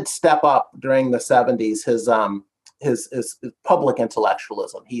he did step up during the 70s his public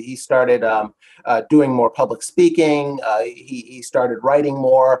intellectualism. He started doing more public speaking. He started writing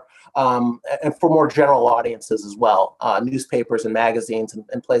more, and for more general audiences as well, newspapers and magazines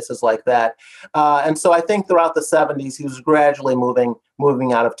and places like that. And so I think throughout the 70s, he was gradually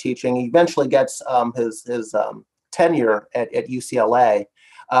moving out of teaching. He eventually gets his tenure at UCLA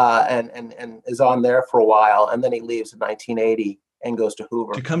and is on there for a while, and then he leaves in 1980 and goes to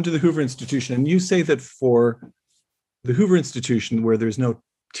Hoover. To come to the Hoover Institution, and you say that for the Hoover Institution, where there's no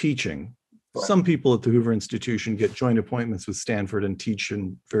teaching, right, some people at the Hoover Institution get joint appointments with Stanford and teach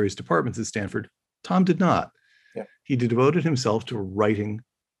in various departments at Stanford. Tom did not. Yeah. He devoted himself to writing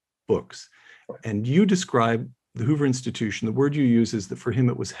books. Right. And you describe the Hoover Institution, the word you use is that for him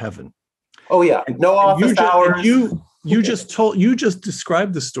it was heaven. Oh yeah, no office hours. You just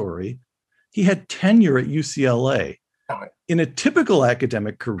described the story. He had tenure at UCLA. Right. In a typical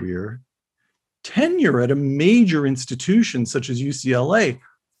academic career, tenure at a major institution such as UCLA,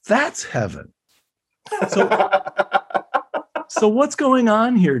 that's heaven. So what's going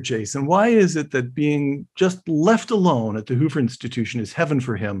on here, Jason? Why is it that being just left alone at the Hoover Institution is heaven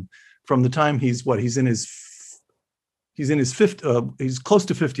for him from the time he's close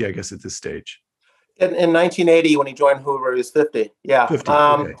to 50, I guess, at this stage? In 1980, when he joined Hoover, he was 50. Yeah. 50,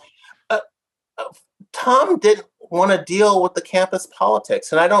 okay. Tom didn't want to deal with the campus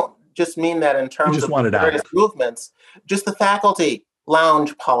politics, and I don't just mean that in terms of various movements, just the faculty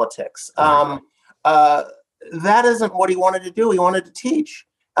lounge politics. Right. That isn't what he wanted to do. He wanted to teach,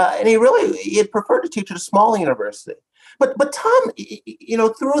 and he had preferred to teach at a small university. But Tom,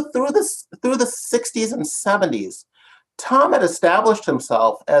 through the 60s and 70s, Tom had established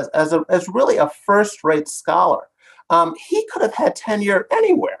himself as really a first-rate scholar. He could have had tenure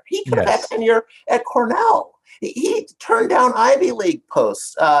anywhere. He could have had tenure at Cornell. He turned down Ivy League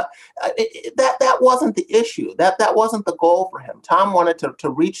posts. That wasn't the issue. That wasn't the goal for him. Tom wanted to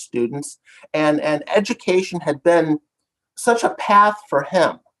reach students, and education had been such a path for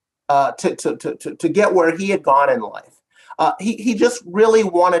him to get where he had gone in life. He just really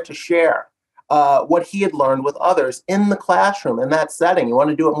wanted to share what he had learned with others in the classroom, in that setting. He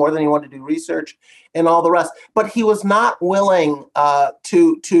wanted to do it more than he wanted to do research and all the rest. But he was not willing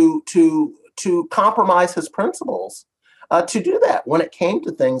to compromise his principles to do that when it came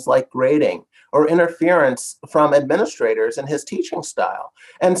to things like grading or interference from administrators in his teaching style.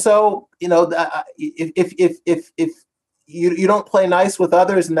 And so, if you don't play nice with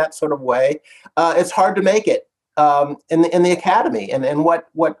others in that sort of way, it's hard to make it in the academy. And what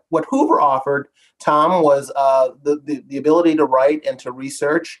Hoover offered Tom was the ability to write and to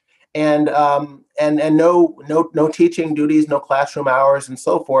research, and no teaching duties, no classroom hours, and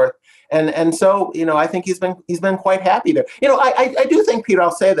so forth. And so, I think he's been quite happy there. I do think, Peter,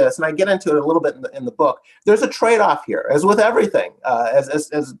 I'll say this, and I get into it a little bit in the book. There's a trade-off here, as with everything,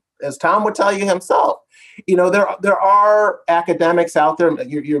 as Tom would tell you himself. There are academics out there,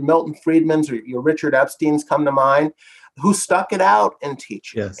 your Milton Friedmans or your Richard Epsteins come to mind, who stuck it out in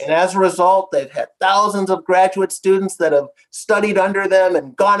teaching. Yes. And as a result, they've had thousands of graduate students that have studied under them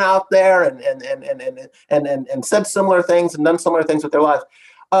and gone out there and said similar things and done similar things with their lives.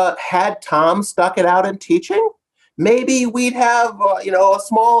 Had Tom stuck it out in teaching, maybe we'd have a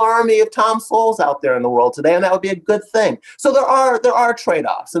small army of Tom Sowells out there in the world today, and that would be a good thing. So there are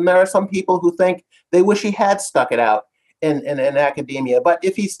trade-offs, and there are some people who think they wish he had stuck it out in academia. But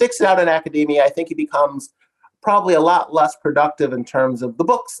if he sticks it out in academia, I think he becomes probably a lot less productive in terms of the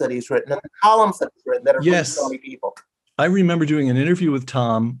books that he's written and the columns that he's written that are Yes. for so many people. I remember doing an interview with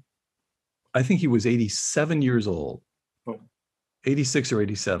Tom. I think he was 87 years old, 86 or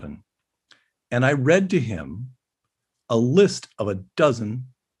 87. And I read to him a list of a dozen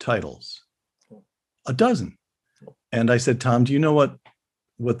titles, a dozen. And I said, Tom, do you know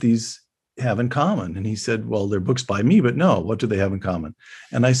what these have in common? And he said, well, they're books by me, but no, what do they have in common?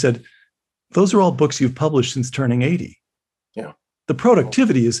 And I said, those are all books you've published since turning 80. Yeah. The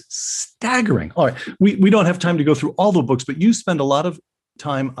productivity is staggering. All right. We don't have time to go through all the books, but you spend a lot of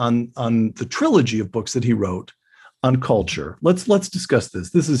time on the trilogy of books that he wrote on culture. Let's discuss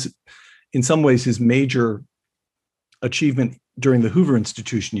this. This is in some ways his major achievement during the Hoover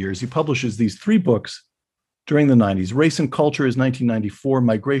Institution years. He publishes these 3 books during the 90s. Race and Culture is 1994,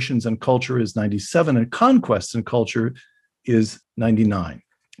 Migrations and Culture is 97, and Conquests and Culture is 99.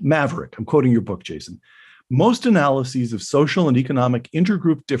 Maverick, I'm quoting your book, Jason. Most analyses of social and economic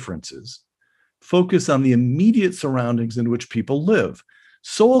intergroup differences focus on the immediate surroundings in which people live.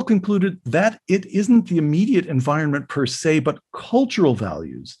 Sowell concluded that it isn't the immediate environment per se, but cultural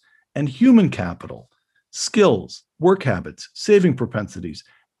values and human capital, skills, work habits, saving propensities,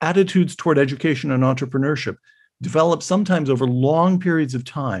 attitudes toward education and entrepreneurship, develop sometimes over long periods of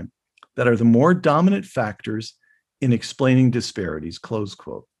time, that are the more dominant factors in explaining disparities, close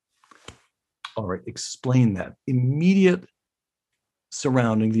quote. All right, explain that. Immediate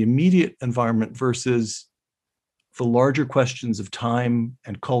surrounding, the immediate environment versus the larger questions of time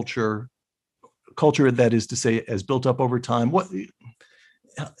and culture, that is to say, as built up over time. What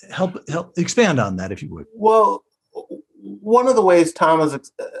help expand on that, if you would. Well, one of the ways Tom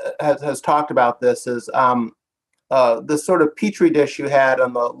has talked about this is this sort of petri dish you had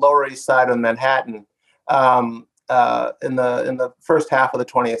on the Lower East Side of Manhattan in the first half of the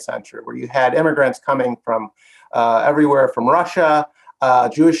 20th century, where you had immigrants coming from everywhere from Russia,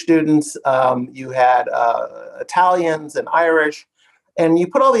 Jewish students, you had Italians and Irish, and you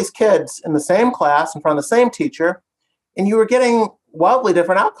put all these kids in the same class in front of the same teacher, and you were getting wildly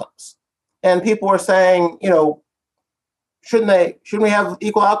different outcomes. And people were saying, shouldn't we have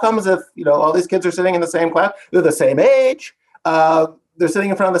equal outcomes if, all these kids are sitting in the same class, they're the same age, they're sitting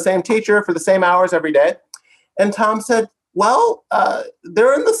in front of the same teacher for the same hours every day. And Tom said, well,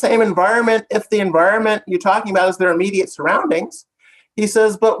 they're in the same environment if the environment you're talking about is their immediate surroundings. He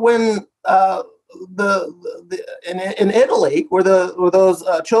says, but when in Italy, where those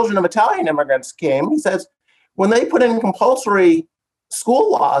children of Italian immigrants came, he says, when they put in compulsory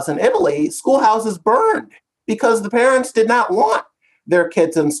school laws in Italy, schoolhouses burned because the parents did not want their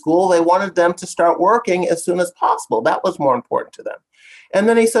kids in school. They wanted them to start working as soon as possible. That was more important to them. And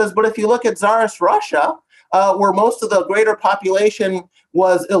then he says, but if you look at Tsarist Russia, where most of the greater population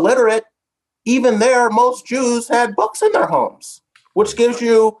was illiterate, even there, most Jews had books in their homes, which gives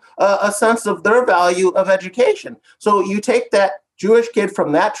you a sense of their value of education. So you take that Jewish kid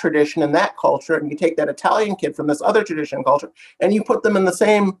from that tradition and that culture, and you take that Italian kid from this other tradition and culture, and you put them in the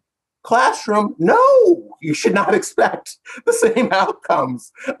same classroom. No, you should not expect the same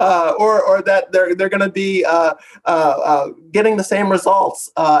outcomes, or that they're going to be getting the same results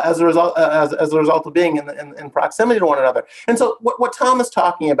as a result of being in proximity to one another. And so, what Tom is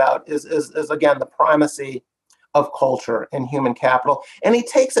talking about is again the primacy of culture and human capital, and he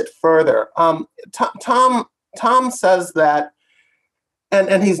takes it further. Tom says that.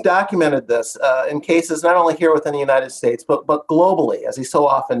 And he's documented this in cases not only here within the United States, but globally, as he so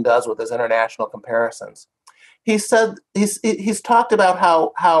often does with his international comparisons. He said he's talked about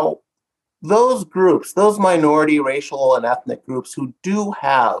how those groups, those minority racial and ethnic groups who do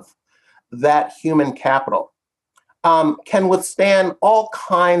have that human capital can withstand all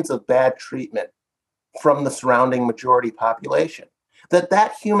kinds of bad treatment from the surrounding majority population.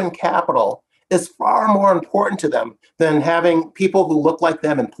 That human capital is far more important to them than having people who look like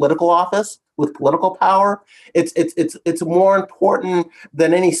them in political office with political power. It's more important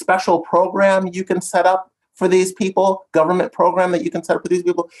than any special program you can set up for these people, government program that you can set up for these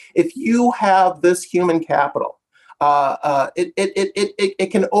people. If you have this human capital, it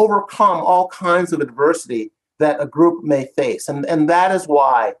can overcome all kinds of adversity that a group may face, and that is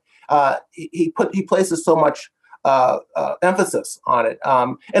why he places so much emphasis on it,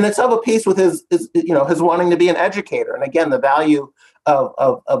 and it's of a piece with his wanting to be an educator, and again the value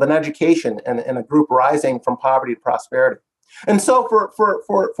of an education and a group rising from poverty to prosperity. And so,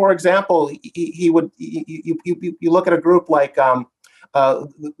 for example, you look at a group like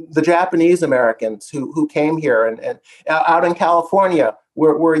the Japanese Americans who came here and out in California,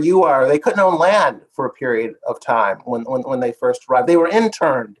 where you are, they couldn't own land for a period of time when they first arrived. They were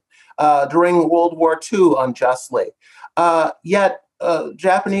interned during World War II unjustly. Yet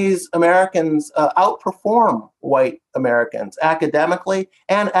Japanese Americans outperform white Americans academically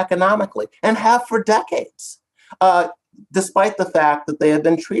and economically, and have for decades, despite the fact that they have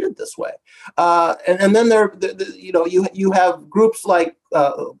been treated this way. And then you have groups like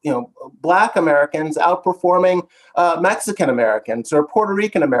Black Americans outperforming Mexican Americans or Puerto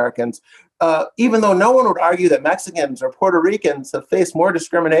Rican Americans, even though no one would argue that Mexicans or Puerto Ricans have faced more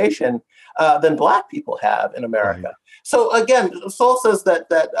discrimination than Black people have in America. Right. So again, Sowell says that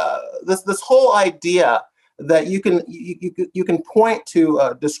this whole idea that you can point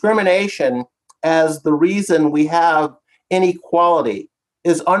to discrimination as the reason we have inequality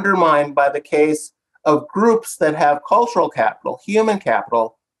is undermined by the case of groups that have cultural capital, human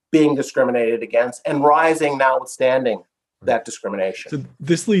capital, being discriminated against and rising notwithstanding that discrimination. So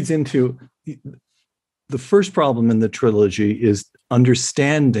this leads into the first problem in the trilogy is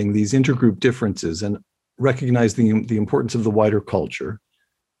understanding these intergroup differences and recognizing the importance of the wider culture.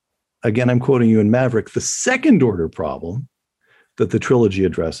 Again, I'm quoting you in Maverick. The second order problem that the trilogy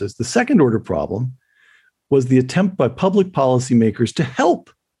addresses, the second order problem was the attempt by public policymakers to help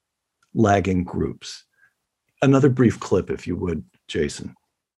lagging groups. Another brief clip, if you would, Jason.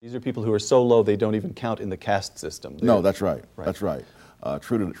 These are people who are so low they don't even count in the caste system. No, that's right. That's right.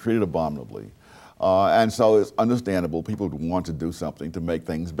 Treated abominably. And so it's understandable people want to do something to make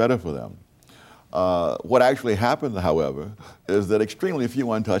things better for them. What actually happened, however, is that extremely few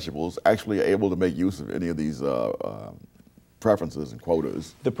untouchables actually are able to make use of any of these preferences and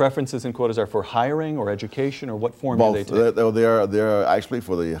quotas. The preferences and quotas are for hiring or education, or what form Both. do they take? They're actually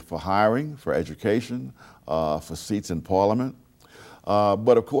for hiring, for education, for seats in Parliament.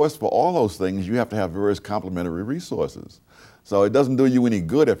 But of course, for all those things, you have to have various complementary resources. So it doesn't do you any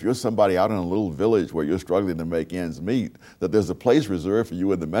good if you're somebody out in a little village where you're struggling to make ends meet, that there's a place reserved for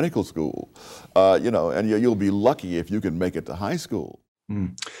you in the medical school, and you'll be lucky if you can make it to high school.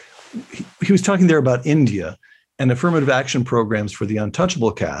 Mm. He was talking there about India and affirmative action programs for the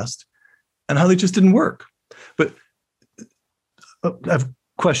untouchable caste and how they just didn't work. But I have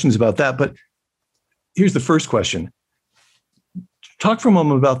questions about that. But here's the first question. Talk for a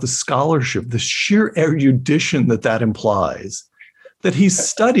moment about the scholarship, the sheer erudition that implies, that he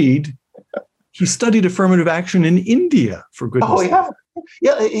studied affirmative action in India, for goodness sake. Oh,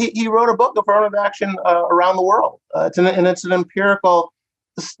 yeah. Yeah, he wrote a book, Affirmative Action Around the World. It's an empirical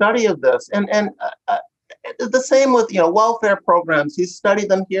study of this. And the same with, welfare programs. He studied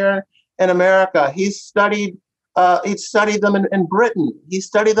them here in America. He studied them in Britain. He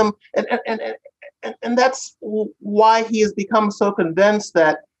studied them, and that's why he has become so convinced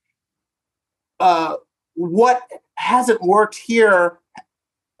that what hasn't worked here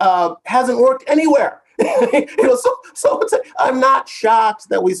hasn't worked anywhere. So I'm not shocked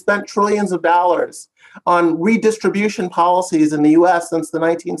that we spent trillions of dollars on redistribution policies in the U.S. since the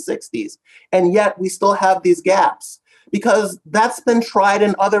 1960s, and yet we still have these gaps. Because that's been tried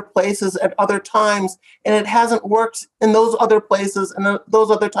in other places at other times, and it hasn't worked in those other places and those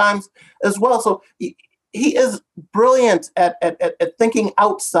other times as well. So he is brilliant at thinking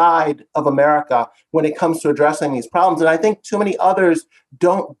outside of America when it comes to addressing these problems. And I think too many others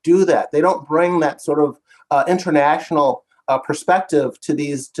don't do that. They don't bring that sort of international perspective to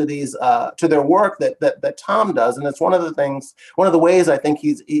their work that Tom does. And it's one of the ways I think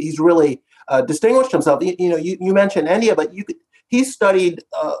he's really distinguished himself. You mentioned India, but he studied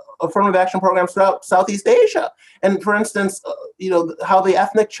affirmative action programs throughout Southeast Asia. And for instance, how the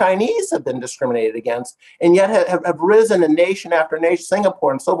ethnic Chinese have been discriminated against, and yet have risen in nation after nation,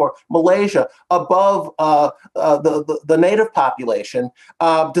 Singapore and so forth, Malaysia, above the native population,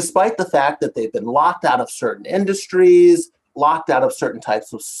 despite the fact that they've been locked out of certain industries, locked out of certain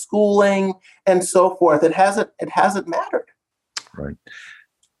types of schooling, and so forth. It hasn't mattered. Right.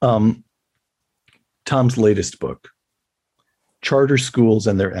 Tom's latest book, Charter Schools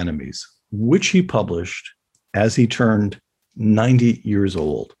and Their Enemies, which he published as he turned 90 years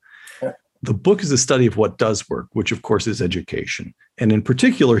old. Yeah. The book is a study of what does work, which of course is education. And in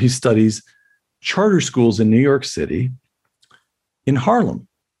particular, he studies charter schools in New York City, in Harlem,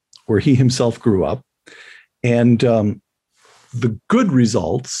 where he himself grew up, and the good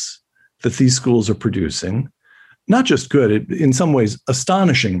results that these schools are producing, not just good, in some ways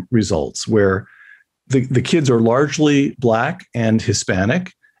astonishing results, where the kids are largely Black and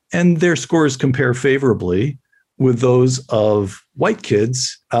Hispanic, and their scores compare favorably with those of white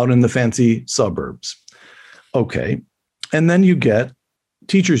kids out in the fancy suburbs. Okay. And then you get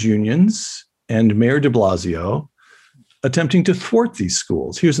teachers' unions and Mayor de Blasio attempting to thwart these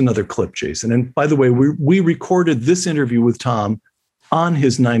schools. Here's another clip, Jason. And by the way, we recorded this interview with Tom on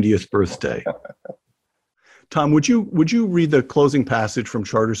his 90th birthday. Tom, would you read the closing passage from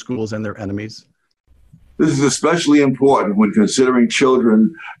Charter Schools and Their Enemies? This is especially important when considering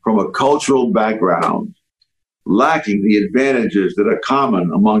children from a cultural background lacking the advantages that are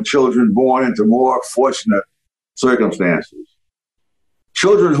common among children born into more fortunate circumstances.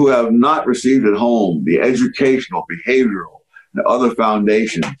 Children who have not received at home the educational, behavioral, and other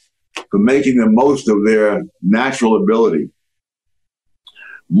foundations for making the most of their natural ability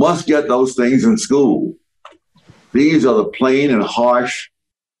must get those things in school. These are the plain and harsh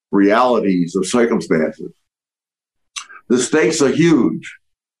realities of circumstances. The stakes are huge,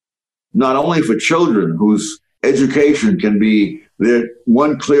 not only for children whose education can be their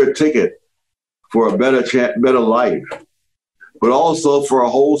one clear ticket for a better life, but also for a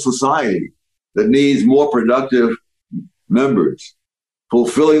whole society that needs more productive members,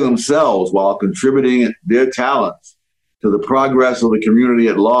 fulfilling themselves while contributing their talents to the progress of the community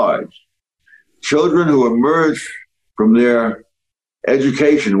at large. Children who emerge from their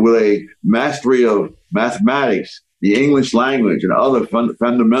education with a mastery of mathematics, the English language, and other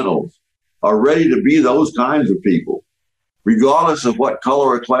fundamentals are ready to be those kinds of people, regardless of what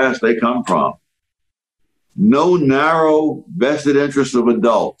color or class they come from. No narrow vested interest of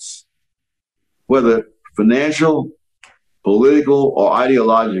adults, whether financial, political, or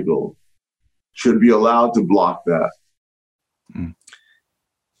ideological, should be allowed to block that.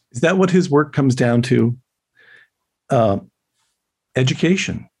 Is that what his work comes down to?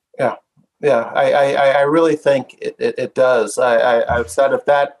 Education. Yeah. I really think it does. I've said if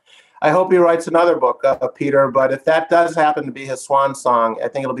that, I hope he writes another book, Peter. But if that does happen to be his swan song, I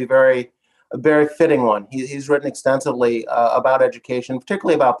think it'll be a very fitting one. He's written extensively about education,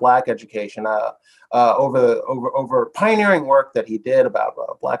 particularly about Black education, over pioneering work that he did about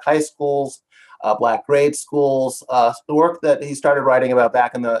Black high schools, Black grade schools, the work that he started writing about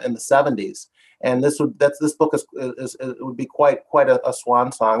back in the 70s. And this book would be quite a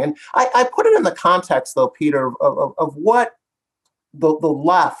swan song. And I put it in the context, though, Peter, of what the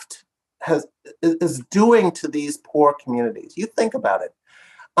left is doing to these poor communities. You think about it.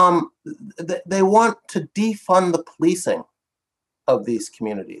 They want to defund the policing of these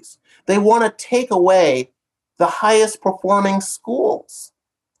communities. They want to take away the highest performing schools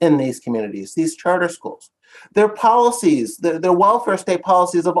in these communities, these charter schools. Their policies, their welfare state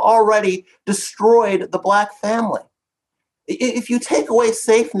policies have already destroyed the Black family. If you take away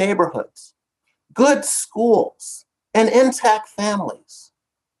safe neighborhoods, good schools, and intact families,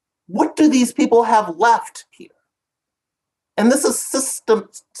 what do these people have left, Peter? And this is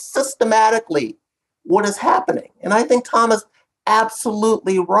systematically what is happening. And I think Tom is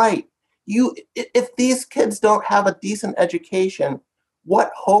absolutely right. If these kids don't have a decent education,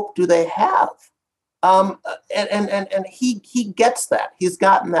 what hope do they have? And he gets that. He's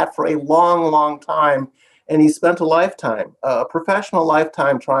gotten that for a long time, and he spent a professional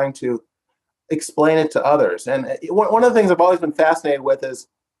lifetime, trying to explain it to others. And one of the things I've always been fascinated with is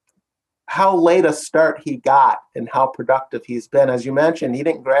how late a start he got and how productive he's been. As you mentioned, he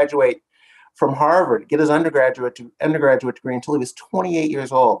didn't graduate from Harvard, get his undergraduate degree until he was 28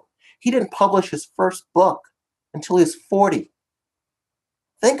 years old. He didn't publish his first book until he was 40.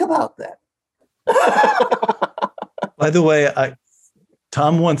 Think about that. By the way,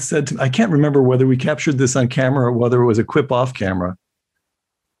 Tom once said to me, I can't remember whether we captured this on camera or whether it was a quip off camera,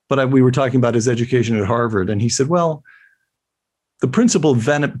 but we were talking about his education at Harvard. And he said, well, the principal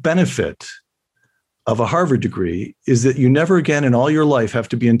benefit of a Harvard degree is that you never again in all your life have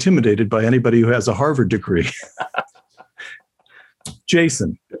to be intimidated by anybody who has a Harvard degree.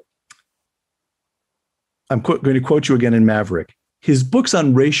 Jason, I'm going to quote you again in Maverick. His books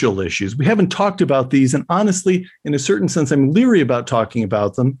on racial issues, we haven't talked about these, and honestly, in a certain sense, I'm leery about talking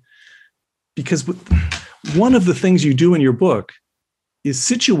about them, because one of the things you do in your book is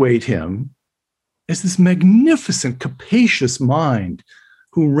situate him as this magnificent, capacious mind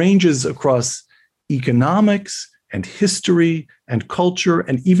who ranges across economics and history and culture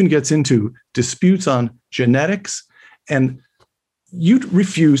and even gets into disputes on genetics. And you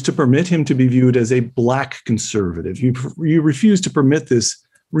refuse to permit him to be viewed as a Black conservative. You refuse to permit this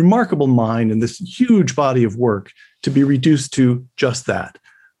remarkable mind and this huge body of work to be reduced to just that.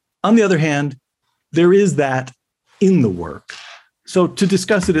 On the other hand, there is that in the work. So to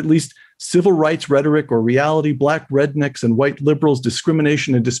discuss it, at least civil rights rhetoric or reality, Black rednecks and white liberals,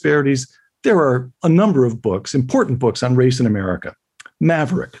 discrimination and disparities, there are a number of books, important books on race in America.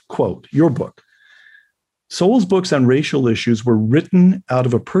 Maverick, quote, your book. Sowell's books on racial issues were written out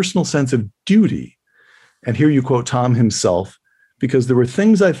of a personal sense of duty. And here you quote Tom himself, because there were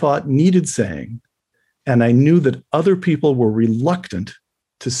things I thought needed saying, and I knew that other people were reluctant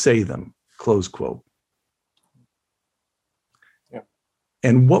to say them, close quote. Yeah.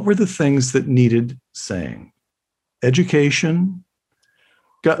 And what were the things that needed saying? Education?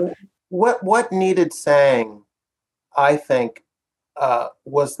 What needed saying, I think,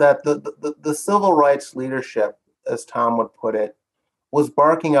 was that the civil rights leadership, as Tom would put it, was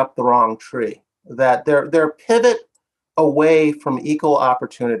barking up the wrong tree. That their pivot away from equal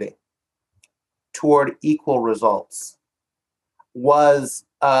opportunity toward equal results was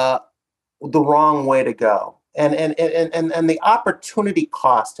the wrong way to go. And the opportunity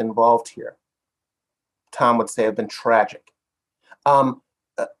cost involved here, Tom would say, have been tragic.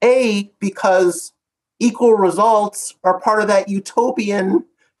 Because equal results are part of that utopian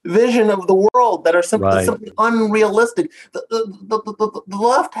vision of the world that are simply unrealistic. The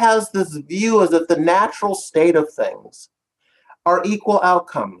left has this view as if the natural state of things are equal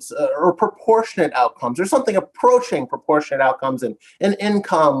outcomes or proportionate outcomes or something approaching proportionate outcomes in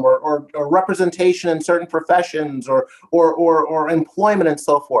income or representation in certain professions or employment and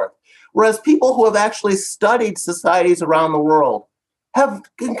so forth. Whereas people who have actually studied societies around the world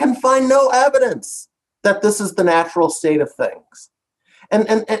can find no evidence that this is the natural state of things.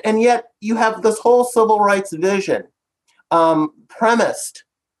 And yet you have this whole civil rights vision premised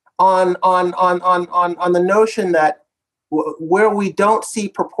on the notion that where we don't see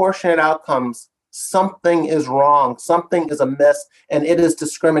proportionate outcomes, something is wrong, something is amiss, and it is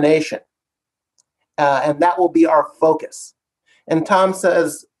discrimination. And that will be our focus. And Tom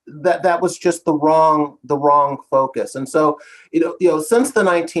says that was just the wrong focus. And so, since the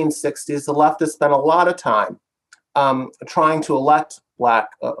 1960s, the left has spent a lot of time trying to elect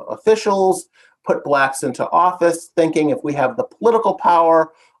Black officials, put Blacks into office, thinking if we have the political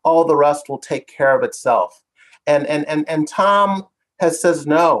power, all the rest will take care of itself. And Tom says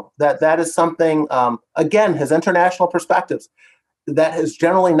no, that is something, again, his international perspectives, that has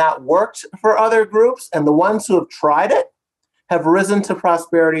generally not worked for other groups, and the ones who have tried it have risen to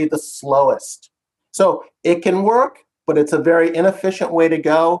prosperity the slowest. So it can work, but it's a very inefficient way to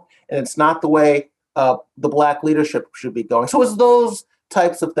go, and it's not the way the Black leadership should be going. So it's those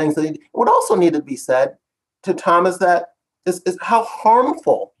types of things that would also need to be said to Tom is how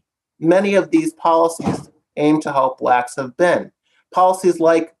harmful many of these policies aim to help Blacks have been. Policies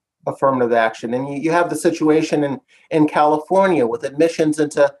like affirmative action, and you have the situation in California with admissions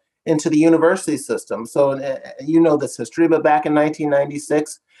into the university system. So you know this history, but back in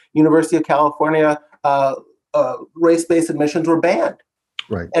 1996, University of California race-based admissions were banned.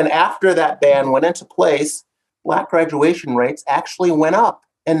 Right. And after that ban went into place, Black graduation rates actually went up,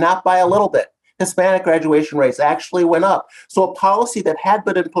 and not by a little bit. Hispanic graduation rates actually went up. So a policy that had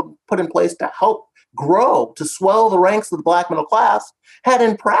been put in place to help grow, to swell the ranks of the Black middle class, had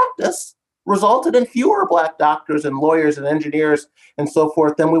in practice resulted in fewer Black doctors and lawyers and engineers and so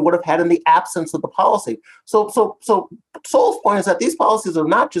forth than we would have had in the absence of the policy. So Sowell's point is that these policies have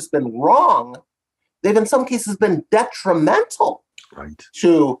not just been wrong, they've in some cases been detrimental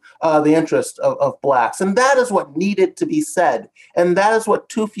to the interest of Blacks. And that is what needed to be said. And that is what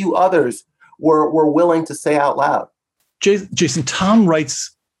too few others were willing to say out loud. Jason, Tom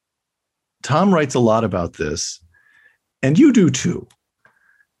writes a lot about this, and you do too.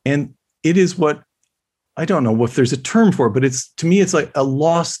 And it is what, I don't know if there's a term for it, but to me, it's like a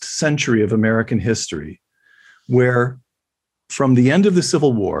lost century of American history, where from the end of the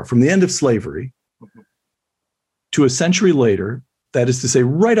Civil War, from the end of slavery, to a century later, that is to say,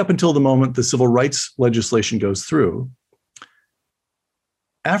 right up until the moment the civil rights legislation goes through,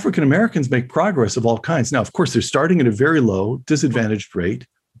 African Americans make progress of all kinds. Now, of course, they're starting at a very low, disadvantaged rate,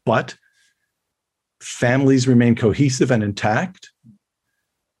 but families remain cohesive and intact.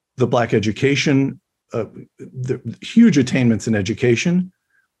 The Black education, the huge attainments in education,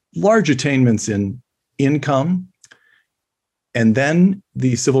 large attainments in income, and then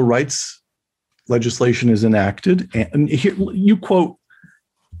the civil rights legislation is enacted. And here you quote,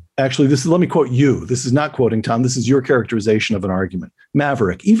 actually, let me quote you. This is not quoting Tom. This is your characterization of an argument.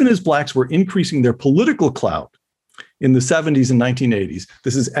 Maverick, even as Blacks were increasing their political clout in the 70s and 1980s,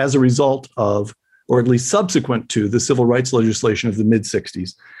 this is as a result of, or at least subsequent to, the civil rights legislation of the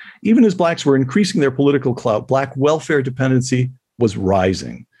mid-60s. Even as Blacks were increasing their political clout, Black welfare dependency was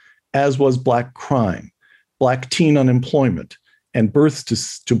rising, as was Black crime, Black teen unemployment, and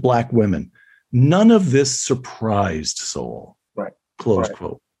births to Black women. None of this surprised Sowell. Right. Close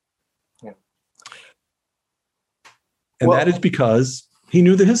quote. Yeah. And that is because he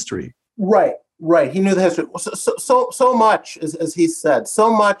knew the history. Right. He knew the history. So much, as he said,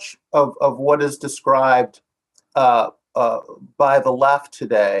 so much of what is described by the left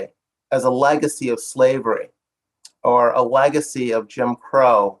today as a legacy of slavery or a legacy of Jim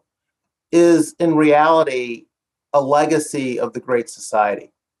Crow is in reality a legacy of the Great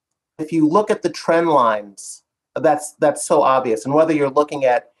Society. If you look at the trend lines, that's so obvious. And whether you're looking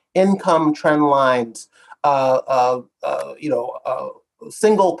at income trend lines,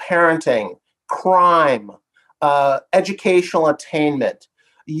 single parenting, crime, educational attainment,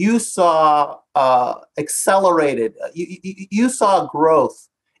 you saw accelerated. You saw growth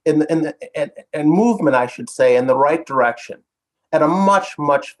and movement, I should say, in the right direction at a much,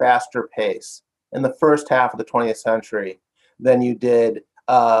 much faster pace in the first half of the 20th century than you did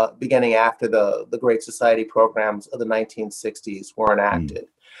beginning after the Great Society programs of the 1960s were enacted.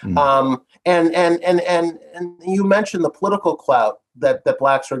 And you mentioned the political clout that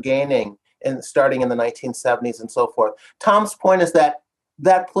Blacks are gaining starting in the 1970s and so forth. Tom's point is that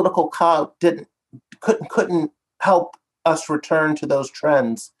political clout couldn't help us return to those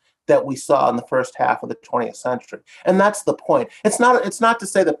trends that we saw in the first half of the 20th century. And that's the point. It's not to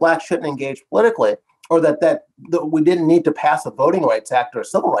say that Blacks shouldn't engage politically or that we didn't need to pass a Voting Rights Act or a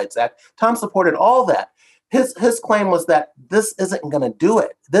Civil Rights Act. Tom supported all that. His claim was that this isn't going to do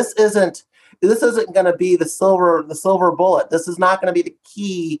it. This isn't going to be the silver bullet. This is not going to be the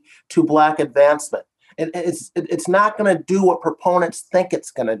key to Black advancement. It's not going to do what proponents think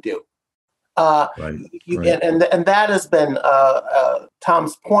it's going to do. Right. And that has been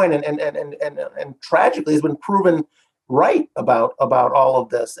Tom's point, and tragically has been proven right about all of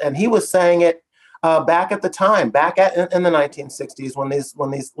this. And he was saying it back at the time, in the 1960s when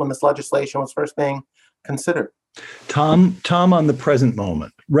this legislation was first being considered. Tom, on the present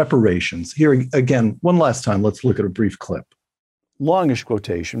moment, reparations. Here again, one last time, let's look at a brief clip. Longish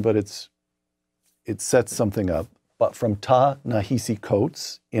quotation, but it sets something up. But from Ta-Nehisi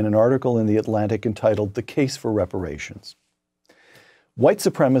Coates in an article in The Atlantic entitled "The Case for Reparations." White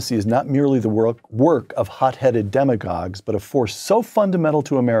supremacy is not merely the work of hot-headed demagogues, but a force so fundamental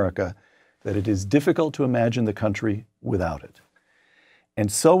to America that it is difficult to imagine the country without it.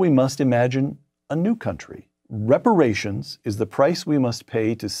 And so we must imagine a new country. Reparations is the price we must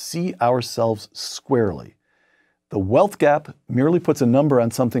pay to see ourselves squarely. The wealth gap merely puts a number on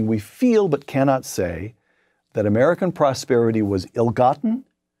something we feel but cannot say, that American prosperity was ill-gotten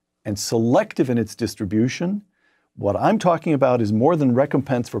and selective in its distribution. What I'm talking about is more than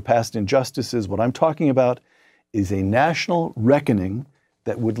recompense for past injustices. What I'm talking about is a national reckoning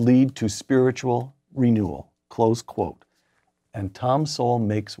that would lead to spiritual renewal, close quote. And Tom Sowell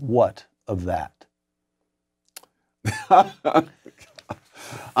makes what of that?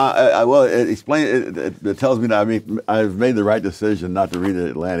 It tells me that I've made the right decision not to read The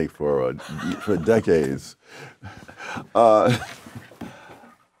Atlantic for decades.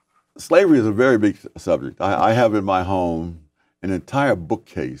 Slavery is a very big subject. I have in my home an entire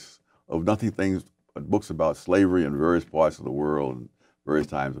bookcase of books about slavery in various parts of the world and various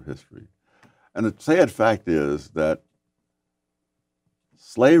times of history. And the sad fact is that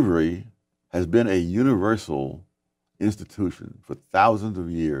slavery has been a universal institution for thousands of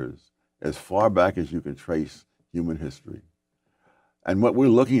years, as far back as you can trace human history. And what we're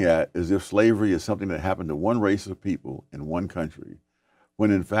looking at is if slavery is something that happened to one race of people in one country, when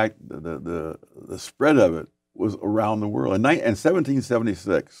in fact the spread of it was around the world. In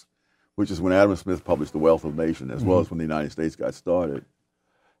 1776, which is when Adam Smith published The Wealth of Nations, as well as when the United States got started,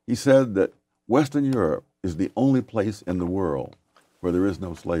 he said that Western Europe is the only place in the world where there is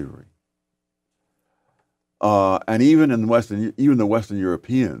no slavery. And even the Western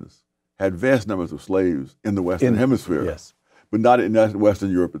Europeans had vast numbers of slaves in the Western Hemisphere, yes, but not in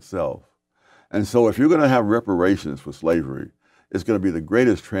Western Europe itself. And so if you're going to have reparations for slavery, it's going to be the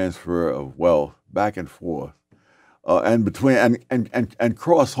greatest transfer of wealth back and forth, and between and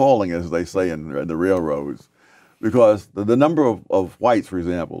cross-hauling, as they say in the railroads, because the number of whites, for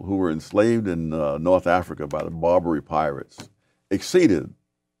example, who were enslaved in North Africa by the Barbary pirates exceeded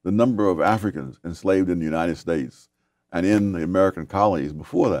the number of Africans enslaved in the United States and in the American colonies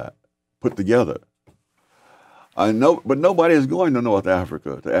before that, put together. But nobody is going to North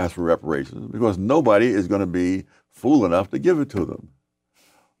Africa to ask for reparations because nobody is going to be fool enough to give it to them.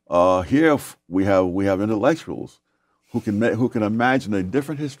 Here we have intellectuals who can imagine a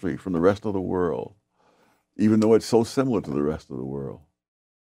different history from the rest of the world, even though it's so similar to the rest of the world.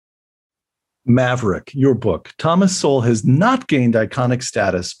 Maverick, your book. Thomas Sowell has not gained iconic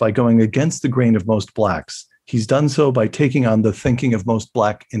status by going against the grain of most Blacks. He's done so by taking on the thinking of most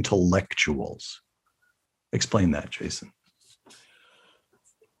Black intellectuals. Explain that, Jason.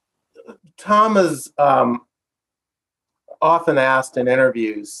 Tom is often asked in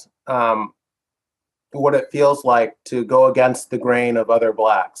interviews, what it feels like to go against the grain of other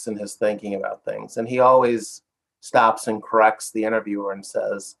blacks in his thinking about things. And he always stops and corrects the interviewer and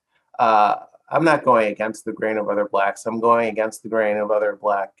says, I'm not going against the grain of other blacks. I'm going against the grain of other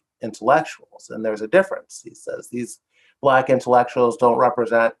black intellectuals. And there's a difference. He says these black intellectuals don't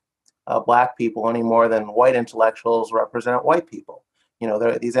represent black people any more than white intellectuals represent white people. You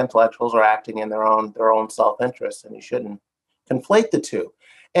know, these intellectuals are acting in their own self-interest, and you shouldn't conflate the two.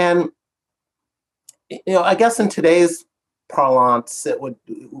 And you know, I guess in today's parlance,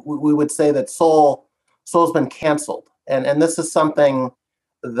 we would say that Soul's been canceled, and this is something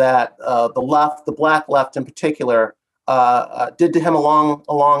that the black left in particular, did to him a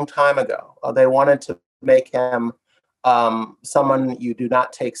long time ago. They wanted to make him someone you do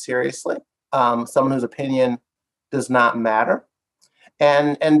not take seriously, someone whose opinion does not matter,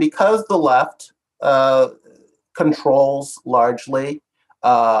 and because the left controls largely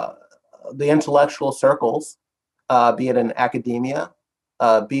the intellectual circles, be it in academia,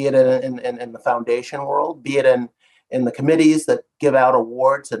 be it in the foundation world, be it in the committees that give out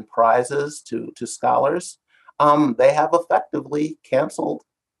awards and prizes to scholars, they have effectively canceled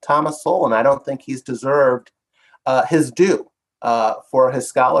Thomas Sowell, and I don't think he's deserved his due for his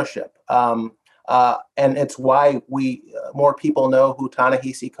scholarship. And it's why more people know who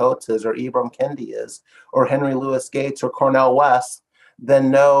Ta-Nehisi Coates is, or Ibram Kendi is, or Henry Louis Gates, or Cornel West,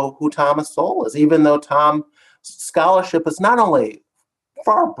 than know who Thomas Sowell is, even though Tom's scholarship is not only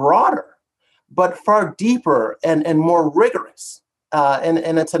far broader, but far deeper and more rigorous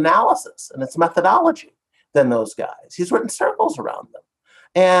in its analysis and its methodology than those guys. He's written circles around them.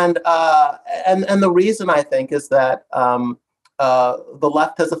 And the reason, I think, is that the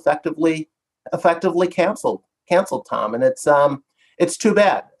left has effectively canceled Tom, and it's too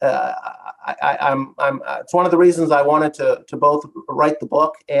bad. It's one of the reasons I wanted to both write the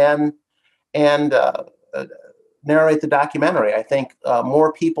book and narrate the documentary. I think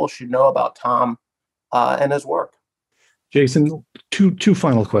more people should know about Tom and his work. Jason, two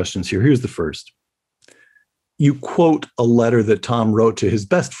final questions here. Here's the first. You quote a letter that Tom wrote to his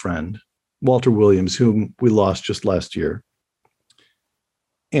best friend, Walter Williams, whom we lost just last year.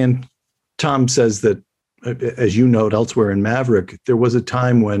 And Tom says that, as you note elsewhere in Maverick, there was a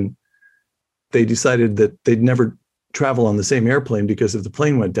time when they decided that they'd never travel on the same airplane because if the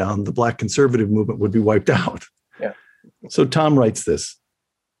plane went down, the Black conservative movement would be wiped out. Yeah. So Tom writes this.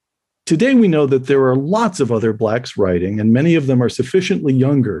 Today, we know that there are lots of other Blacks writing, and many of them are sufficiently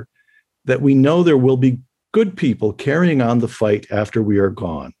younger that we know there will be good people carrying on the fight after we are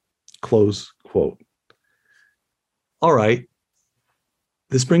gone. Close quote. All right.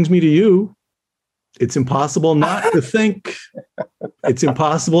 This brings me to you. It's impossible not to think. It's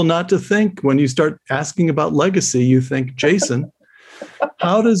impossible not to think when you start asking about legacy, you think, Jason,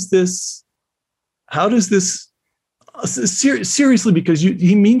 how does this seriously, because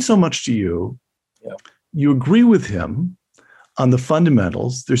he means so much to you. Yeah. You agree with him on the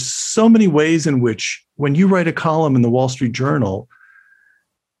fundamentals. There's so many ways in which when you write a column in the Wall Street Journal,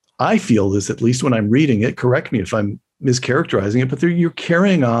 I feel this, at least when I'm reading it, correct me if I'm mischaracterizing it, but you're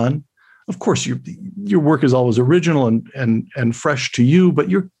carrying on. Of course, your work is always original and fresh to you, but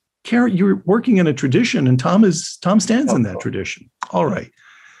you're working in a tradition, and Tom stands in that tradition. All right.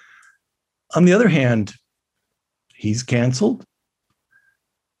 On the other hand, he's canceled.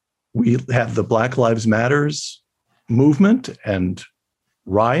 We have the Black Lives Matters movement and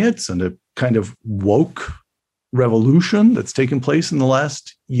riots and a kind of woke revolution that's taken place in the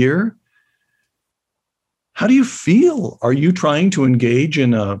last year. How do you feel? Are you trying to engage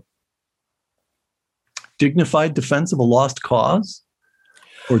in a dignified defense of a lost cause?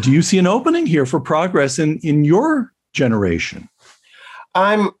 Or do you see an opening here for progress in your generation?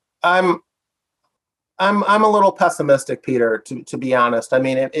 I'm a little pessimistic, Peter, to be honest. I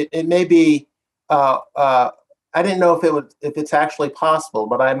mean, it may be, I didn't know if it's actually possible,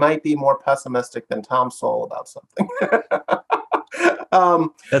 but I might be more pessimistic than Tom Sowell about something.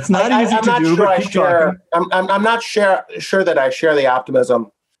 That's not easy to do, but keep talking. I'm not sure that I share the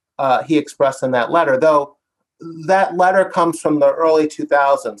optimism he expressed in that letter, though that letter comes from the early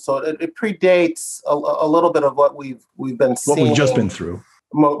 2000s, so it predates a little bit of what we've been seeing. What we've just been through.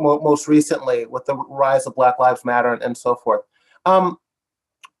 Most recently with the rise of Black Lives Matter and so forth.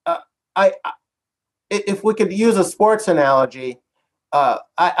 If we could use a sports analogy,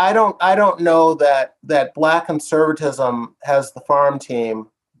 I don't know that Black conservatism has the farm team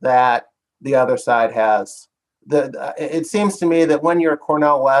that the other side has. It seems to me that when your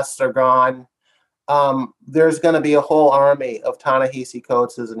Cornel Wests are gone, there's going to be a whole army of Ta-Nehisi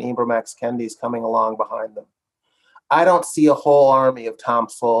Coateses and Ibram X. Kendis coming along behind them. I don't see a whole army of Tom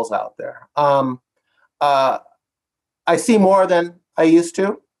Sowells out there. I see more than I used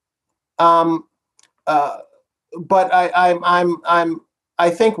to. But I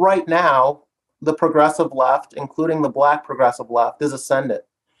think right now the progressive left, including the Black progressive left, is ascendant.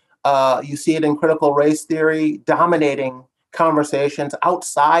 You see it in critical race theory, dominating conversations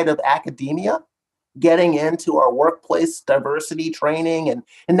outside of academia, getting into our workplace diversity training and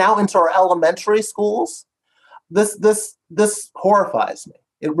now into our elementary schools. This horrifies me.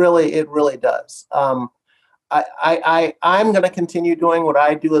 It really does. I'm going to continue doing what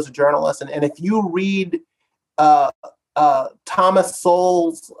I do as a journalist. And if you read Thomas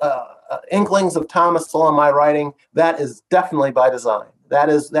Sowell's inklings of Thomas Sowell in my writing, that is definitely by design. That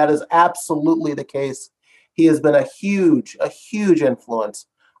is absolutely the case. He has been a huge influence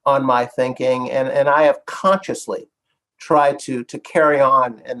on my thinking, and I have consciously tried to carry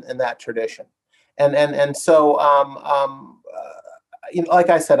on in that tradition. And so like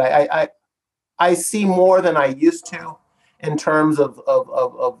I said, I see more than I used to in terms of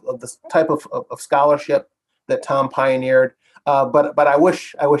this type of scholarship that Tom pioneered. But I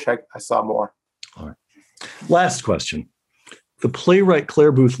wish I saw more. All right. Last question. The playwright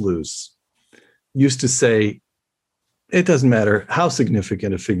Clare Boothe Luce used to say, it doesn't matter how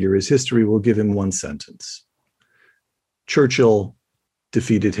significant a figure is, history will give him one sentence. Churchill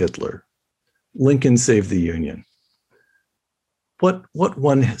defeated Hitler. Lincoln saved the Union. What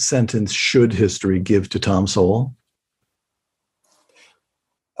one sentence should history give to Tom Sowell?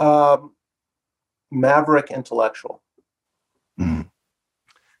 Maverick intellectual.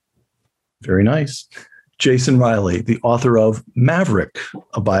 Very nice. Jason Riley, the author of Maverick,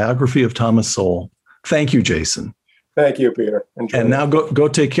 a biography of Thomas Sowell. Thank you, Jason. Thank you, Peter. Enjoy and now go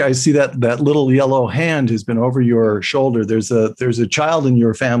take care. I see that little yellow hand has been over your shoulder. There's a child in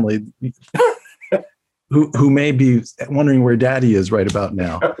your family who may be wondering where Daddy is right about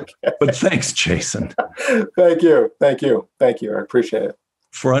now. Okay. But thanks, Jason. Thank you. I appreciate it.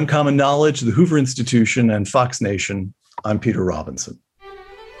 For Uncommon Knowledge, the Hoover Institution, and Fox Nation, I'm Peter Robinson.